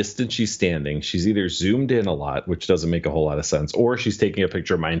feel the distance she's standing. She's either zoomed in a lot, which doesn't make a whole lot of sense, or she's taking a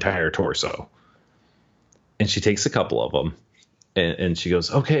picture of my entire torso. And she takes a couple of them. And she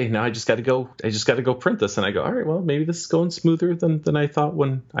goes, okay, now I just got to go print this. And I go, all right, well, maybe this is going smoother than I thought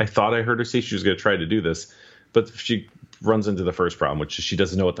when I thought I heard her say she was going to try to do this. But she runs into the first problem, which is she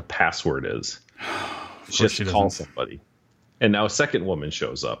doesn't know what the password is. She has to call somebody. And now a second woman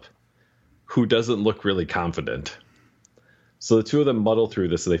shows up who doesn't look really confident. So the two of them muddle through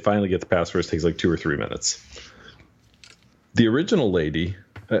this, and they finally get the password. It takes 2 or 3 minutes. The original lady...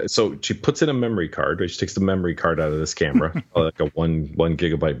 so she puts in a memory card. Right? She takes the memory card out of this camera, a 1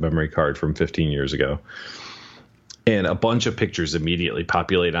 gigabyte memory card from 15 years ago. And a bunch of pictures immediately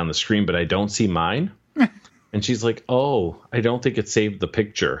populate on the screen, but I don't see mine. And she's like, oh, I don't think it saved the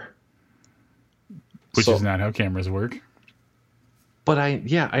picture. Which is not how cameras work. But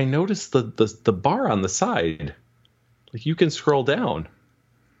I noticed the bar on the side. You can scroll down.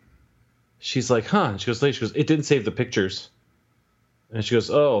 She's like, huh? And she goes, it didn't save the pictures. And she goes,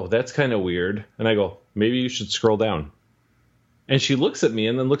 oh, that's kind of weird. And I go, maybe you should scroll down. And she looks at me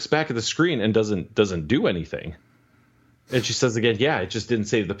and then looks back at the screen and doesn't do anything. And she says again, yeah, it just didn't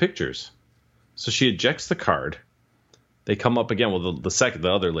save the pictures. So she ejects the card. They come up again. Well, the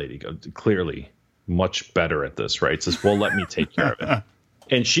other lady, clearly much better at this, right? Says, well, let me take care of it.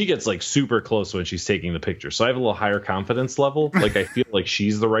 And she gets super close when she's taking the picture. So I have a little higher confidence level. I feel like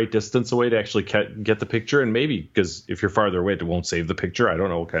she's the right distance away to actually get the picture. And maybe because if you're farther away, it won't save the picture. I don't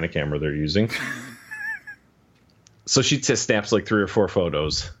know what kind of camera they're using. So she snaps 3 or 4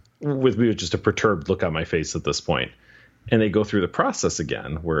 photos with me with just a perturbed look on my face at this point. And they go through the process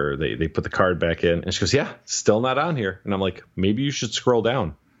again where they put the card back in. And she goes, yeah, still not on here. And I'm like, maybe you should scroll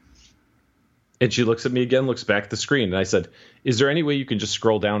down. And she looks at me again, looks back at the screen. And I said, is there any way you can just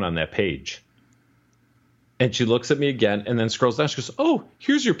scroll down on that page? And she looks at me again and then scrolls down. She goes, oh,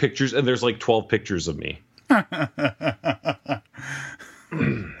 here's your pictures. And there's like 12 pictures of me.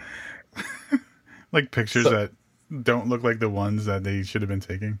 Like pictures that don't look like the ones that they should have been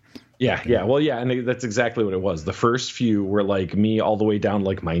taking. Yeah, yeah. Well, yeah, and that's exactly what it was. The first few were like me all the way down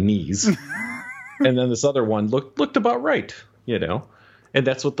like my knees. And then this other one looked about right, you know. And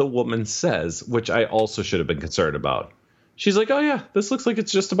that's what the woman says, which I also should have been concerned about. She's like, oh, yeah, this looks like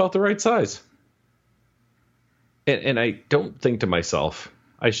it's just about the right size. And I don't think to myself,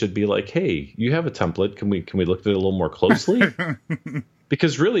 I should be like, hey, you have a template. Can we look at it a little more closely?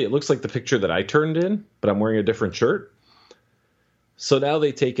 Because really, it looks like the picture that I turned in, but I'm wearing a different shirt. So now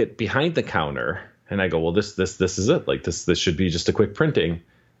they take it behind the counter, and I go, well, this is it. Like this should be just a quick printing.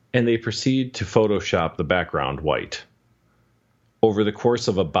 And they proceed to Photoshop the background white over the course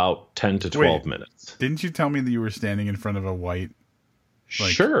of about 10 to 12 minutes. Didn't you tell me that you were standing in front of a white?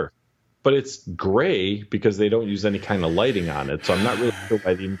 Sure. But it's gray because they don't use any kind of lighting on it. So I'm not really sure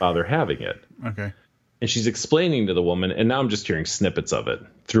why they even bother having it. Okay. And she's explaining to the woman, and now I'm just hearing snippets of it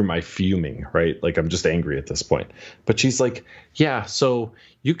through my fuming, right? Like I'm just angry at this point. But she's like, yeah, so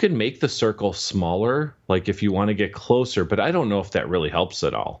you can make the circle smaller, like if you want to get closer, but I don't know if that really helps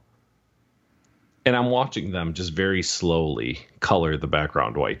at all. And I'm watching them just very slowly color the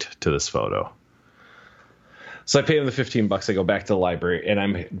background white to this photo. So I pay them the $15. I go back to the library, and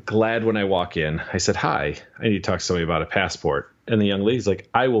I'm glad when I walk in. I said, hi, I need to talk to somebody about a passport. And the young lady's like,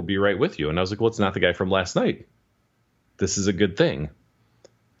 I will be right with you. And I was like, well, it's not the guy from last night. This is a good thing.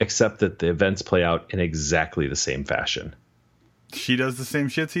 Except that the events play out in exactly the same fashion. She does the same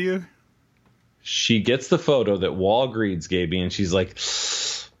shit to you? She gets the photo that Walgreens gave me, and she's like,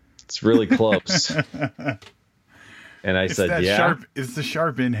 it's really close. And I said, yeah. It's the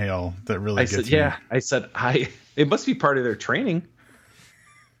sharp inhale that really gets me. Yeah. I said, it must be part of their training.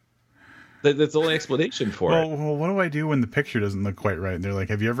 That's the only explanation for it. Well, what do I do when the picture doesn't look quite right? They're like,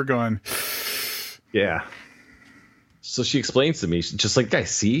 have you ever gone? Yeah. So she explains to me, just like, guys,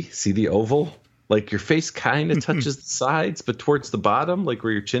 see the oval? Like your face kind of touches the sides, but towards the bottom, like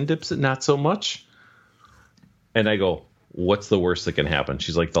where your chin dips it, not so much. And I go, what's the worst that can happen?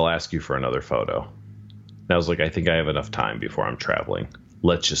 She's like, they'll ask you for another photo. And I was like, I think I have enough time before I'm traveling.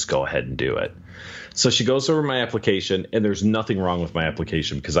 Let's just go ahead and do it. So she goes over my application, and there's nothing wrong with my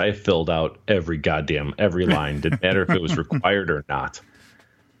application because I have filled out every line. Didn't matter if it was required or not.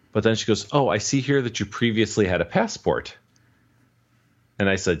 But then she goes, oh, I see here that you previously had a passport. And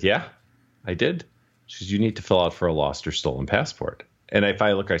I said, yeah, I did. She says, you need to fill out for a lost or stolen passport. And if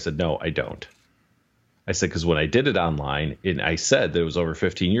I look, I said, no, I don't. I said, because when I did it online and I said that it was over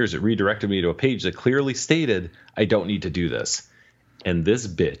 15 years, it redirected me to a page that clearly stated I don't need to do this. And this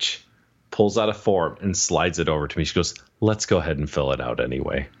bitch pulls out a form and slides it over to me. She goes, let's go ahead and fill it out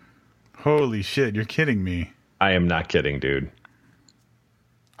anyway. Holy shit, you're kidding me. I am not kidding, dude.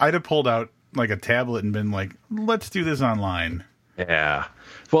 I'd have pulled out like a tablet and been like, let's do this online. Yeah.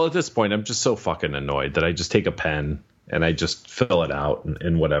 Well, at this point, I'm just so fucking annoyed that I just take a pen and I just fill it out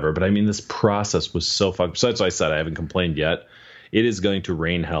and whatever. But I mean, this process was so fucking... So that's why I said I haven't complained yet. It is going to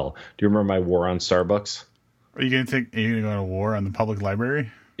rain hell. Do you remember my war on Starbucks? Are you going to go to war on the public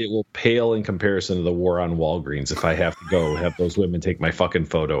library? It will pale in comparison to the war on Walgreens if I have to go have those women take my fucking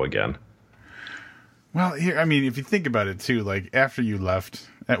photo again. Well, here, I mean, if you think about it too, like after you left,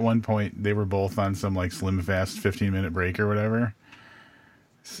 at one point they were both on some like slim fast 15-minute break or whatever,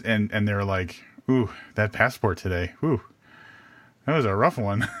 and they were like, "Ooh, that passport today. Ooh, that was a rough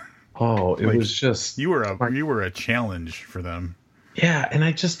one." Oh, it was just you were a challenge for them. Yeah, and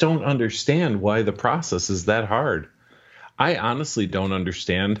I just don't understand why the process is that hard. I honestly don't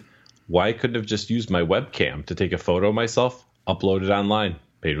understand why I couldn't have just used my webcam to take a photo of myself, upload it online,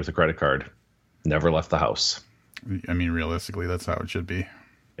 paid with a credit card, never left the house. I mean, realistically, that's how it should be.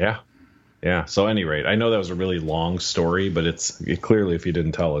 Yeah. Yeah. So, at any rate, I know that was a really long story, but it clearly, if you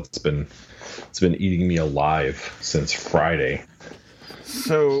didn't tell, it's been eating me alive since Friday.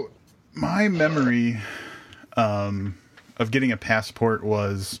 So, my memory of getting a passport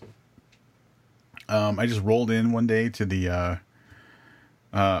was I just rolled in one day to the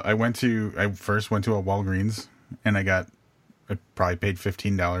I first went to a Walgreens, and I probably paid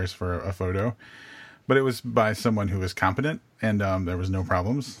 $15 for a photo, but it was by someone who was competent, and there was no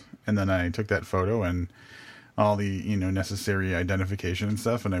problems. And then I took that photo and all the necessary identification and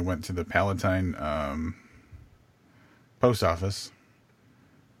stuff, and I went to the Palatine post office.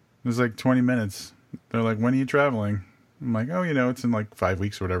 It was like 20 minutes. They're like, when are you traveling? I'm like, oh, it's in like 5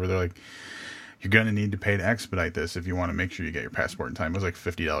 weeks or whatever. They're like, you're going to need to pay to expedite this if you want to make sure you get your passport in time. It was like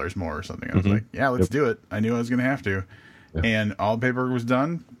 $50 more or something. I was like, yeah, let's do it. I knew I was going to have to. And all the paperwork was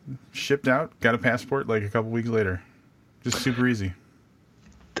done, shipped out, got a passport like a couple weeks later. Just super easy.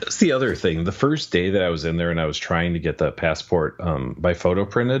 That's the other thing. The first day that I was in there and I was trying to get the passport by photo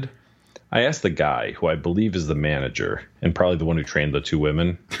printed, I asked the guy, who I believe is the manager and probably the one who trained the two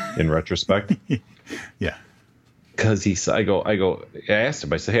women in retrospect. Yeah. Because I asked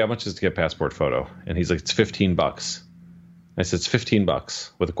him, I said, hey, how much is to get a passport photo? And he's like, it's $15. I said, it's $15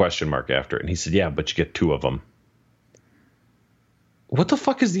 with a question mark after it. And he said, yeah, but you get two of them. What the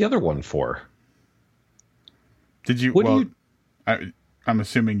fuck is the other one for? Did you? I'm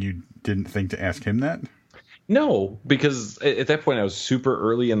assuming you didn't think to ask him that. No, because at that point I was super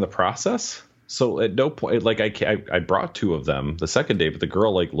early in the process. So at no point, like I brought two of them the second day, but the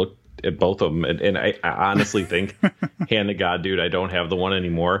girl like looked at both of them, and I honestly think, hand to God, dude, I don't have the one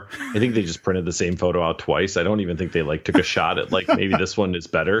anymore. I think they just printed the same photo out twice. I don't even think they like took a shot at like maybe this one is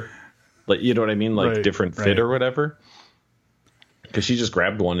better, like you know what I mean, like right, different fit or whatever. Because she just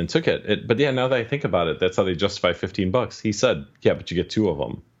grabbed one and took it. But yeah, now that I think about it, that's how they justify $15. He said, yeah, but you get two of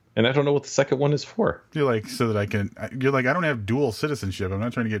them. And I don't know what the second one is for. You're like, so that you're like, I don't have dual citizenship. I'm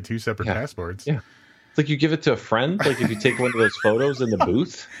not trying to get two separate passports. Yeah. It's like you give it to a friend. Like if you take one of those photos in the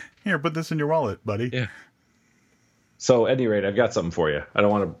booth. Here, put this in your wallet, buddy. Yeah. So at any rate, I've got something for you. I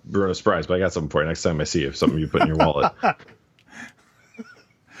don't want to ruin a surprise, but I got something for you next time I see you. Something you put in your wallet.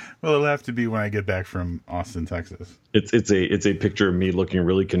 Well, it'll have to be when I get back from Austin, Texas. It's a picture of me looking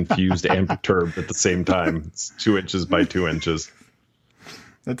really confused and perturbed at the same time. It's 2 inches by 2 inches.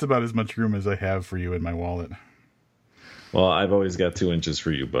 That's about as much room as I have for you in my wallet. Well, I've always got 2 inches for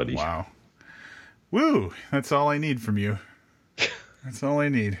you, buddy. Wow. Woo! That's all I need from you. That's all I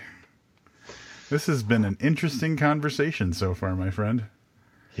need. This has been an interesting conversation so far, my friend.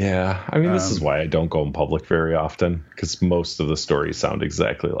 Yeah, I mean, this is why I don't go in public very often, because most of the stories sound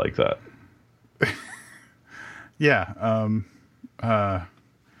exactly like that. Yeah.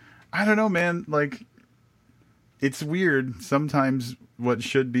 I don't know, man. Like, it's weird. Sometimes what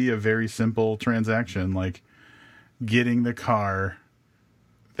should be a very simple transaction, like getting the car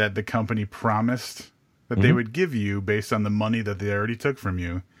that the company promised that they would give you based on the money that they already took from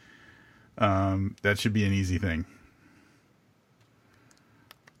you, that should be an easy thing.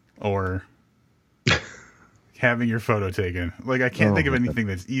 Or having your photo taken. Like, I can't think of anything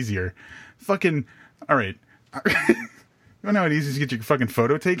that's easier. Fucking, all right. You know how easy it is to get your fucking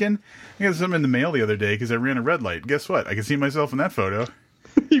photo taken? I got something in the mail the other day because I ran a red light. Guess what? I can see myself in that photo.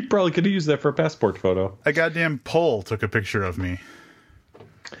 You probably could have used that for a passport photo. A goddamn pole took a picture of me.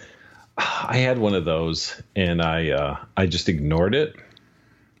 I had one of those, and I just ignored it.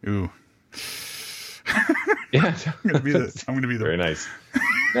 Ooh. Yeah. I'm gonna be the very nice.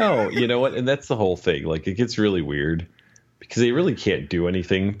 No, you know what? And that's the whole thing. Like, it gets really weird because they really can't do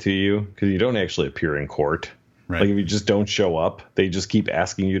anything to you because you don't actually appear in court. Right. Like, if you just don't show up, they just keep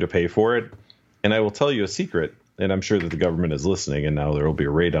asking you to pay for it. And I will tell you a secret, and I'm sure that the government is listening, and now there will be a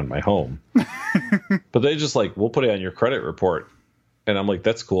raid on my home. But they just like, we'll put it on your credit report. And I'm like,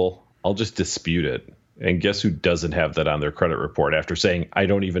 that's cool. I'll just dispute it. And guess who doesn't have that on their credit report after saying, I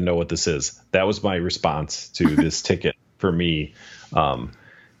don't even know what this is? That was my response to this ticket for me.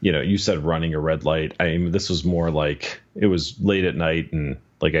 You know, you said running a red light. I mean, this was more like it was late at night and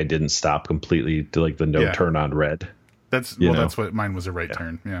like I didn't stop completely to like the turn on red. That's what mine was, a right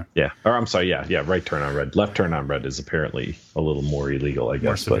turn. Yeah. Yeah. Or I'm sorry. Yeah. Right turn on red. Left turn on red is apparently a little more illegal, I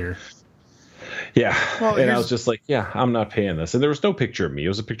guess. More severe. But, yeah. Well, and I was just like, yeah, I'm not paying this. And there was no picture of me. It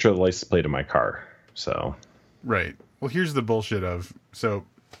was a picture of the license plate of my car. So. Right. Well, here's the bullshit of, so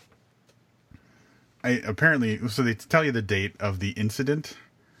they tell you the date of the incident.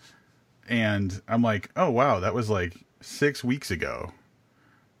 And I'm like, oh, wow, that was like 6 weeks ago.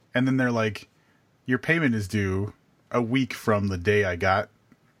 And then they're like, your payment is due a week from the day I got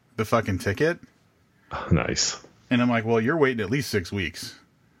the fucking ticket. Oh, nice. And I'm like, well, you're waiting at least 6 weeks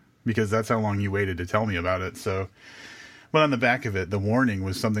because that's how long you waited to tell me about it. So, but on the back of it, the warning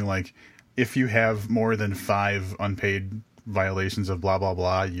was something like, if you have more than 5 unpaid violations of blah, blah,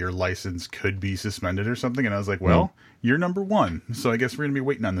 blah, your license could be suspended or something. And I was like, well, you're number 1. So I guess we're going to be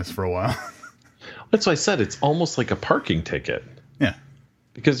waiting on this for a while. That's why I said it's almost like a parking ticket. Yeah.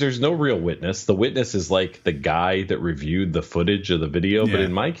 Because there's no real witness. The witness is like the guy that reviewed the footage of the video. Yeah. But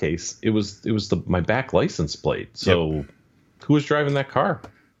in my case, it was my back license plate. So who was driving that car?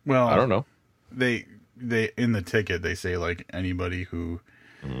 Well, I don't know. They in the ticket, they say like anybody who's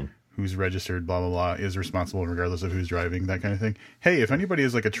registered, blah, blah, blah, is responsible regardless of who's driving, that kind of thing. Hey, if anybody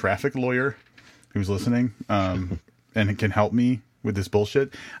is like a traffic lawyer who's listening and can help me with this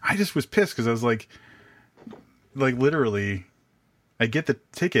bullshit. I just was pissed because I was like literally, I get the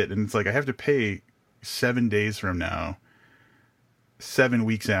ticket and it's like I have to pay 7 days from now 7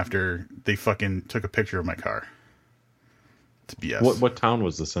 weeks after they fucking took a picture of my car. It's BS. What town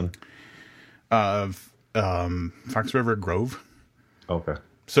was this in? Fox River Grove. Okay.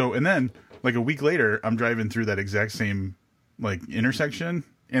 So, and then like a week later, I'm driving through that exact same like intersection,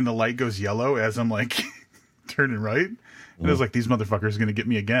 and the light goes yellow as I'm like turning right. And I was like, these motherfuckers are going to get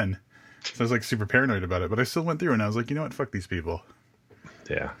me again. So I was like super paranoid about it, but I still went through and I was like, you know what? Fuck these people.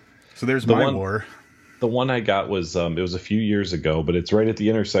 Yeah. So there's my war. The one I got was, it was a few years ago, but it's right at the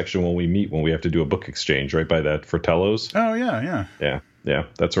intersection when we have to do a book exchange right by that Fratello's. Oh yeah. Yeah.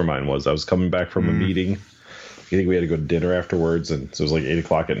 That's where mine was. I was coming back from a meeting. I think we had to go to dinner afterwards. And so it was like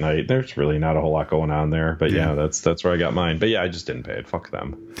 8:00 at night. There's really not a whole lot going on there, but yeah, that's where I got mine. But yeah, I just didn't pay it. Fuck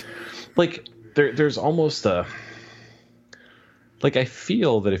them. Like there's almost a, like, I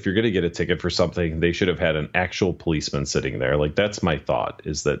feel that if you're going to get a ticket for something, they should have had an actual policeman sitting there. Like, that's my thought,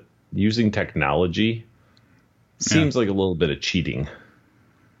 is that using technology seems like a little bit of cheating.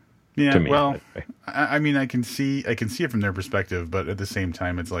 Yeah, to me, well, I mean, I can see it from their perspective, but at the same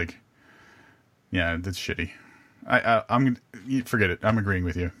time, it's like, yeah, that's shitty. I'm forget it. I'm agreeing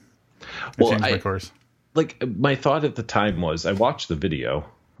with you. I changed my course. Like, my thought at the time was, I watched the video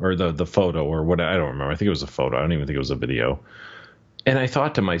or the photo or what, I don't remember. I think it was a photo. I don't even think it was a video. And I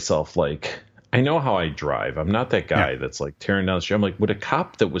thought to myself, like, I know how I drive. I'm not that guy that's like tearing down the street. I'm like, would a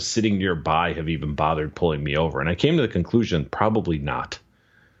cop that was sitting nearby have even bothered pulling me over? And I came to the conclusion, probably not.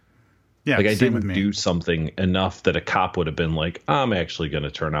 Yeah, like, I didn't do something enough that a cop would have been like, I'm actually going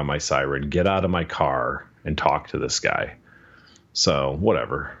to turn on my siren, get out of my car, and talk to this guy. So,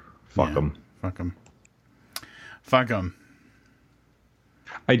 whatever. Fuck them. Fuck them. Fuck them.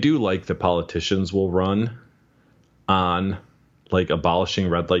 I do like that politicians will run on, like, abolishing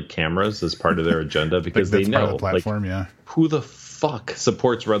red light cameras as part of their agenda, because they know, part of the platform, like, who the fuck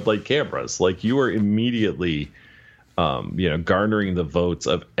supports red light cameras? Like, you are immediately, garnering the votes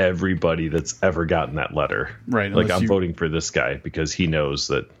of everybody that's ever gotten that letter. Right. Like, I'm voting for this guy because he knows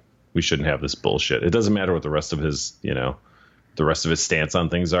that we shouldn't have this bullshit. It doesn't matter what the rest of his stance on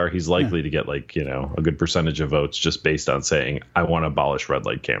things are. He's likely to get, like, a good percentage of votes just based on saying, I want to abolish red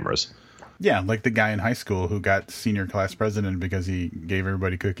light cameras. Yeah, like the guy in high school who got senior class president because he gave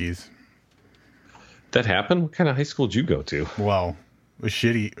everybody cookies. That happened? What kind of high school did you go to? Well, it was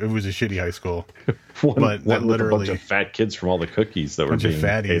shitty. It was a shitty high school. But literally, a bunch of fat kids from all the cookies that were being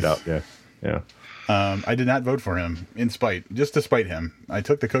paid out. Yeah. I did not vote for him just to spite him. I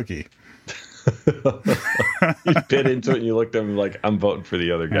took the cookie. You bit into it and you looked at him like, I'm voting for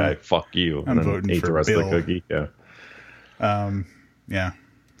the other guy. Fuck you. I'm voting for the rest Bill. of the cookie.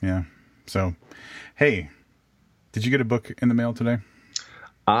 Yeah. So, hey, did you get a book in the mail today?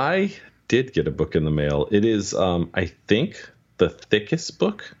 I did get a book in the mail. It is, I think, the thickest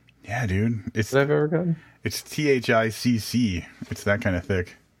book. Yeah, dude. That I've ever gotten. It's THICC. It's that kind of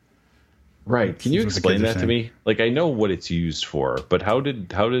thick. Right. Can you explain that to me? Like, I know what it's used for, but how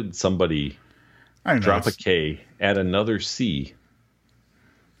did somebody drop a K, add another C?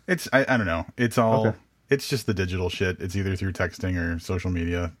 I don't know. It's all... Okay. It's just the digital shit. It's either through texting or social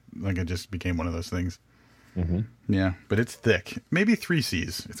media. Like, it just became one of those things. Mm-hmm. Yeah, but it's thick. Maybe 3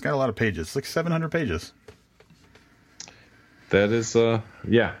 C's. It's got a lot of pages. It's like 700 pages. That is,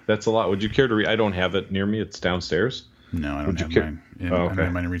 that's a lot. Would you care to read? I don't have it near me. It's downstairs. No, I don't have mine. I don't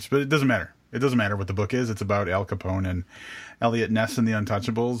have mine in reach. But it doesn't matter. It doesn't matter what the book is. It's about Al Capone and Elliot Ness and the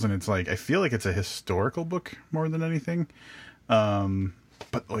Untouchables. And it's like, I feel like it's a historical book more than anything.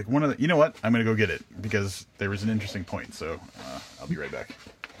 But like you know what? I'm going to go get it because there was an interesting point. So I'll be right back.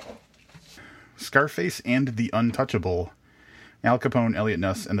 Scarface and the Untouchable. Al Capone, Elliot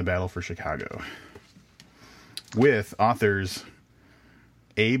Ness, and the Battle for Chicago. With authors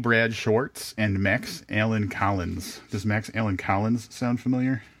A. Brad Schwartz and Max Allan Collins. Does Max Allan Collins sound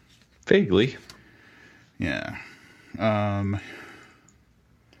familiar? Vaguely. Yeah.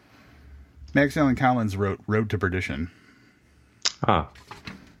 Max Allan Collins wrote Road to Perdition. Ah.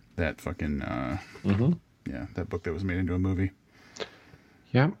 That fucking, that book that was made into a movie.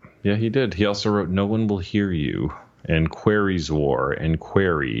 Yeah, he did. He also wrote No One Will Hear You, and Query's War, and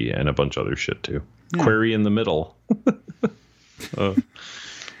Query, and a bunch of other shit, too. Yeah. Query in the Middle. This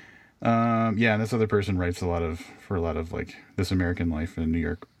other person writes for a lot of, like, This American Life and New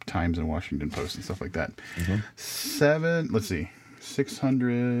York Times and Washington Post and stuff like that. Mm-hmm.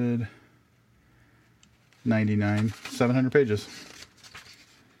 700 pages.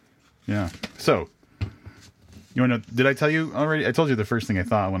 Yeah. So, you want to? Did I tell you already? I told you the first thing I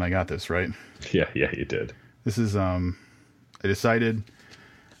thought when I got this, right? Yeah, you did. This is I decided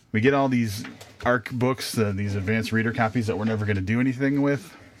we get all these ARC books, these advanced reader copies that we're never going to do anything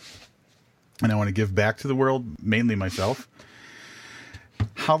with, and I want to give back to the world, mainly myself.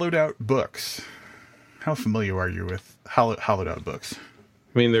 Hollowed out books. How familiar are you with hollowed out books?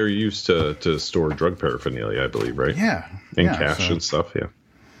 I mean, they're used to store drug paraphernalia, I believe, right? Yeah. And cash and stuff, yeah.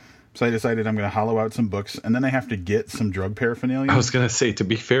 So I decided I'm going to hollow out some books, and then I have to get some drug paraphernalia. I was going to say, to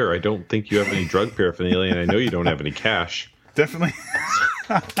be fair, I don't think you have any drug paraphernalia, and I know you don't have any cash. Definitely.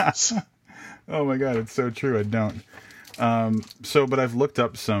 Oh my God, it's so true. I don't. But I've looked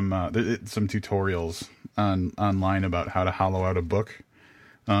up some tutorials online about how to hollow out a book.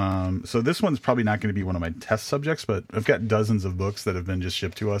 So this one's probably not going to be one of my test subjects, but I've got dozens of books that have been just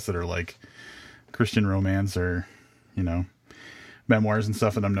shipped to us that are like Christian romance or, memoirs and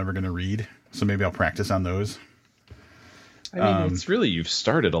stuff that I'm never going to read. So maybe I'll practice on those. I mean, it's really, you've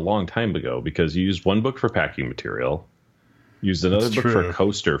started a long time ago because you used one book for packing material, used another book for a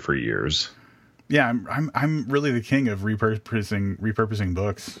coaster for years. Yeah, I'm really the king of repurposing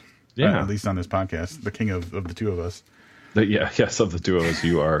books. Yeah, at least on this podcast, the king of the two of us. Yes, of the two of us,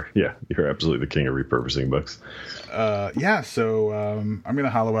 you are. Yeah, you're absolutely the king of repurposing books. So I'm gonna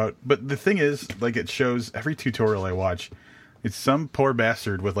hollow out. But the thing is, like, it shows every tutorial I watch, it's some poor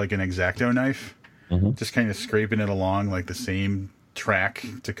bastard with like an X-Acto knife, just kind of scraping it along like the same track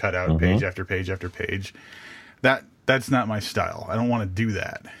to cut out page after page after page. That's not my style. I don't want to do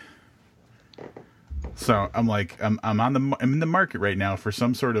that. So I'm like, I'm in the market right now for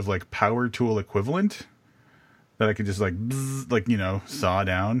some sort of like power tool equivalent that I could just like, saw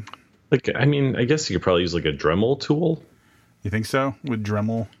down. Like, I mean, I guess you could probably use like a Dremel tool. You think so? With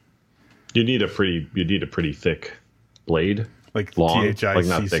Dremel, you need a pretty thick blade, like long, THICC. like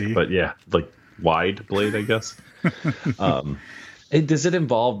not thick, but yeah, like wide blade, I guess. Does it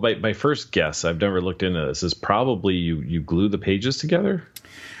involve? My first guess, I've never looked into this, is probably you glue the pages together.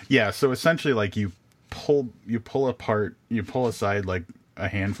 Yeah, so essentially, like you pull aside like a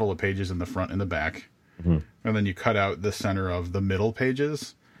handful of pages in the front and the back, and then you cut out the center of the middle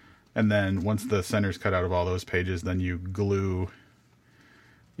pages, and then once the center's cut out of all those pages, then you glue.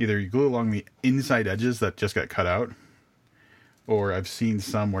 Either you glue along the inside edges that just got cut out, or I've seen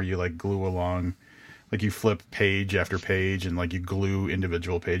some where you like glue along, like you flip page after page and like you glue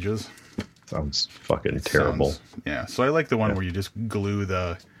individual pages. Sounds fucking terrible. Yeah, so I like the one where you just glue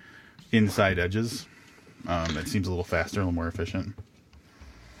the inside edges. It seems a little faster, a little more efficient.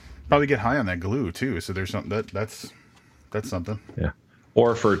 Probably get high on that glue too. So there's something that's something. Yeah.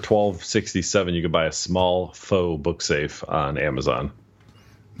 Or for $12.67, you could buy a small faux book safe on Amazon.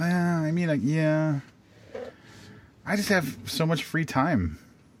 I mean, yeah. I just have so much free time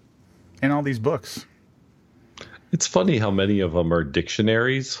and all these books. It's funny how many of them are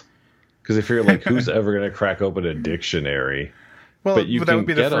dictionaries. Because I figure, like, who's ever going to crack open a dictionary? Well, but that would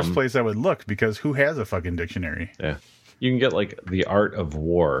be the first place I would look, because who has a fucking dictionary? Yeah. You can get, like, The Art of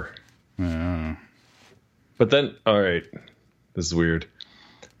War. But then, all right, this is weird.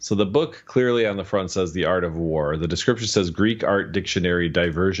 So the book clearly on the front says The Art of War. The description says Greek Art Dictionary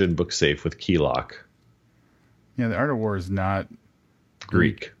Diversion Book Safe with Key Lock. Yeah, The Art of War is not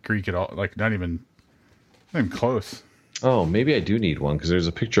Greek at all. Like, not even close. Oh, maybe I do need one, because there's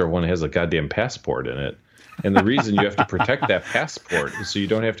a picture of one that has a goddamn passport in it. And the reason you have to protect that passport is so you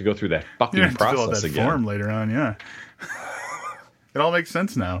don't have to go through that fucking process again. Form later on, yeah. It all makes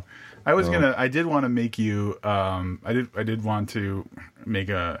sense now. I did want to make you, I did want to make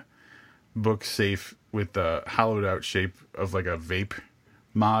a book safe with the hollowed out shape of like a vape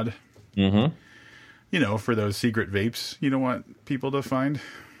mod. Mm-hmm. For those secret vapes you don't want people to find.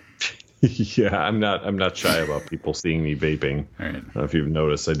 Yeah, I'm not shy about people seeing me vaping. All right. I don't know if you've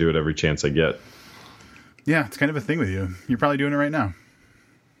noticed, I do it every chance I get. Yeah, it's kind of a thing with you. You're probably doing it right now.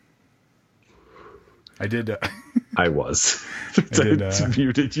 I did. I was. I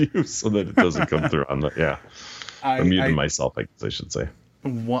muted you so that it doesn't come through on the. Yeah, I muted myself, I guess I should say.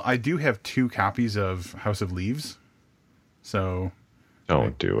 Well, I do have 2 copies of House of Leaves, so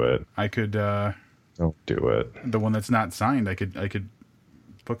don't do it. I could. Don't do it. The one that's not signed, I could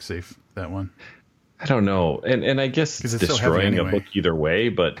book safe that one. I don't know, and I guess it's destroying a book either way,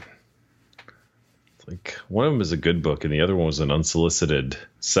 but. Like, one of them is a good book, and the other one was an unsolicited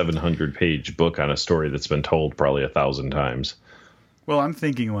 700-page book on a story that's been told probably 1,000 times. Well, I'm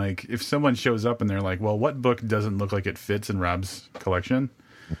thinking, like, if someone shows up and they're like, well, what book doesn't look like it fits in Rob's collection?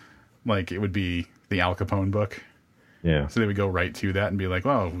 Like, it would be the Al Capone book. Yeah. So they would go right to that and be like,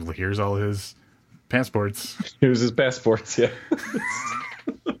 well, here's all his passports. Here's his passports, yeah.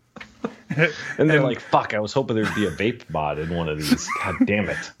 And they're like, fuck, I was hoping there'd be a vape mod in one of these. God damn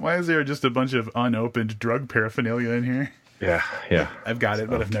it. Why is there just a bunch of unopened drug paraphernalia in here? Yeah. I've got it,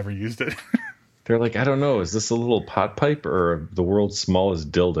 but I've never used it. They're like, I don't know, is this a little pot pipe or the world's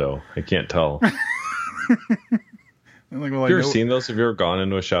smallest dildo? I can't tell. I'm like, well, Have you ever seen those? Have you ever gone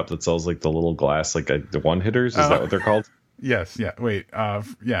into a shop that sells like the little glass, like the one hitters? Is that what they're called? Yes. Yeah. Wait.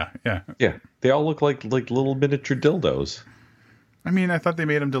 Yeah. Yeah. They all look like little miniature dildos. I mean, I thought they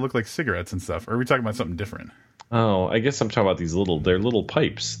made them to look like cigarettes and stuff. Or are we talking about something different? Oh, I guess I'm talking about they're little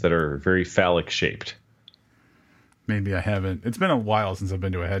pipes that are very phallic shaped. Maybe I haven't. It's been a while since I've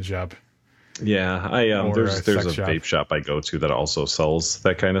been to a head shop. Yeah, there's a vape shop I go to that also sells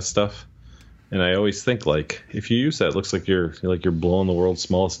that kind of stuff. And I always think, like, if you use that, it looks like you're blowing the world's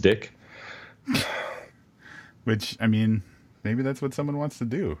smallest dick. Which, I mean, maybe that's what someone wants to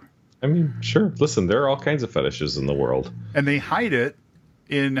do. I mean, sure. Listen, there are all kinds of fetishes in the world. And they hide it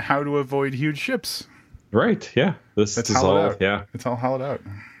in how to avoid huge ships. Right, yeah. That's is all out. Yeah. It's all hollowed out.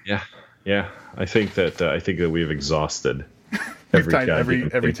 Yeah. Yeah. I think that we've exhausted We've tied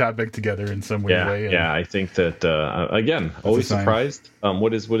every topic together in some weird way. Yeah, I think that again, always surprised.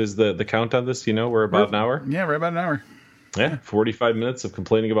 What is the count on this? We're about an hour. Yeah, we're about an hour. Yeah, 45 minutes of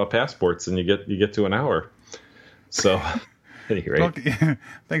complaining about passports, and you get to an hour. So, at any rate, well,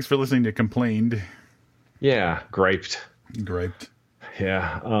 thanks for listening to Complained. Yeah, griped.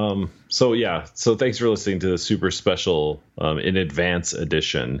 Yeah. So thanks for listening to the super special in advance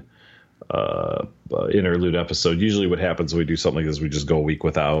edition interlude episode. Usually what happens when we do something like this, we just go a week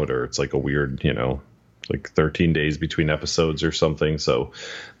without, or it's like a weird, like 13 days between episodes or something. So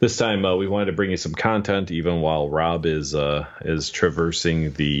this time we wanted to bring you some content, even while Rob is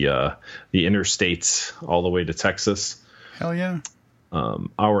traversing the interstates all the way to Texas. Hell yeah.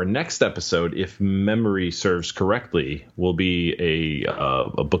 Our next episode, if memory serves correctly, will be a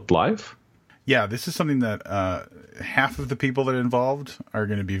booked live. Yeah, this is something that half of the people that are involved are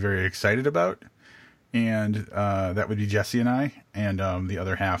going to be very excited about, and that would be Jesse and I, and the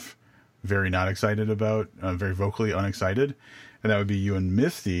other half very not excited about, very vocally unexcited, and that would be you and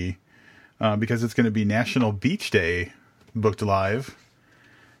Misty, because it's going to be National Beach Day booked live,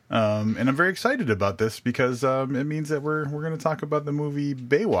 and I'm very excited about this because it means that we're going to talk about the movie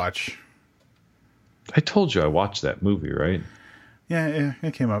Baywatch. I told you I watched that movie, right? Yeah,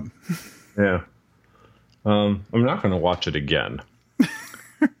 it came up. Yeah. I'm not going to watch it again. All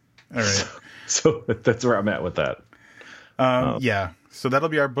right. So that's where I'm at with that. Yeah. So that'll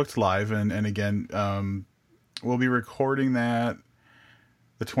be our booked live. And again, we'll be recording that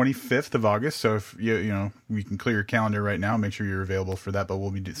the 25th of August. So if you can clear your calendar right now, make sure you're available for that. But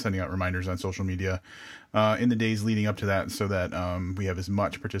we'll be sending out reminders on social media in the days leading up to that so that we have as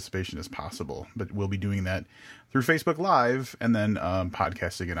much participation as possible. But we'll be doing that through Facebook Live and then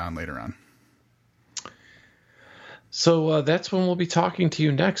podcasting it on later on. So that's when we'll be talking to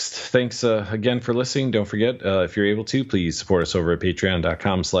you next. Thanks again for listening. Don't forget, if you're able to, please support us over at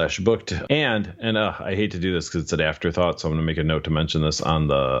patreon.com/booked. And I hate to do this because it's an afterthought, so I'm going to make a note to mention this on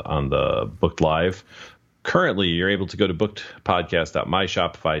the Booked Live. Currently, you're able to go to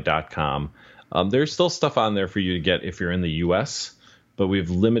bookedpodcast.myshopify.com. There's still stuff on there for you to get if you're in the U.S., but we've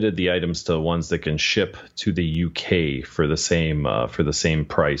limited the items to ones that can ship to the UK for the same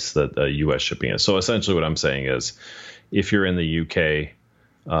price that US shipping is. So essentially what I'm saying is if you're in the UK,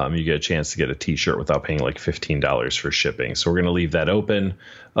 you get a chance to get a t-shirt without paying like $15 for shipping. So we're going to leave that open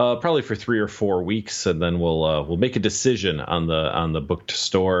probably for 3 or 4 weeks, and then we'll make a decision on the booked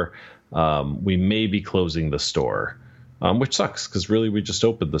store. We may be closing the store, which sucks because really we just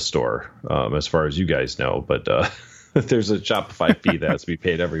opened the store as far as you guys know, but there's a Shopify fee that has to be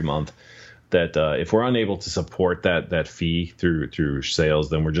paid every month that if we're unable to support that fee through sales,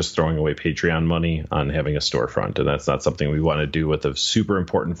 then we're just throwing away Patreon money on having a storefront. And that's not something we want to do with the super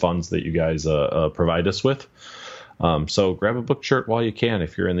important funds that you guys provide us with. So grab a book shirt while you can.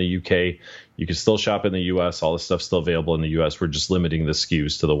 If you're in the UK, you can still shop in the US. All this stuff's still available in the US. We're just limiting the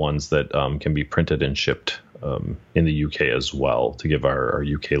SKUs to the ones that can be printed and shipped in the UK as well, to give our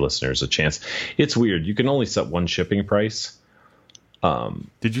UK listeners a chance. It's weird. You can only set one shipping price.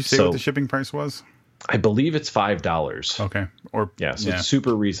 Did you say what the shipping price was? I believe it's $5. Okay. It's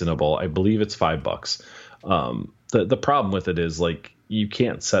super reasonable. I believe it's $5. The problem with it is like you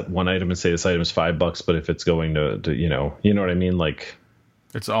can't set one item and say this item is $5, but if it's going to you know what I mean? Like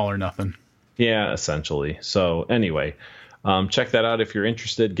it's all or nothing. Yeah, essentially. So anyway, check that out if you're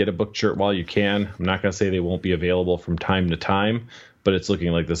interested. Get a book shirt while you can. I'm not going to say they won't be available from time to time, but it's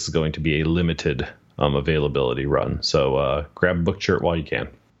looking like this is going to be a limited availability run. So grab a book shirt while you can,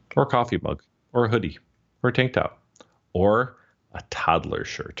 or a coffee mug, or a hoodie, or a tank top, or a toddler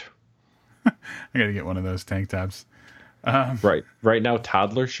shirt. I got to get one of those tank tops. Right now,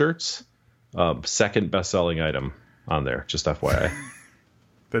 toddler shirts, second best-selling item on there. Just FYI.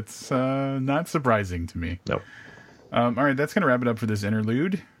 That's not surprising to me. Nope. All right, that's going to wrap it up for this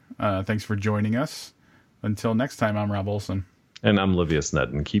interlude. Thanks for joining us. Until next time, I'm Rob Olson. And I'm Livius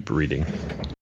Netton. Keep reading.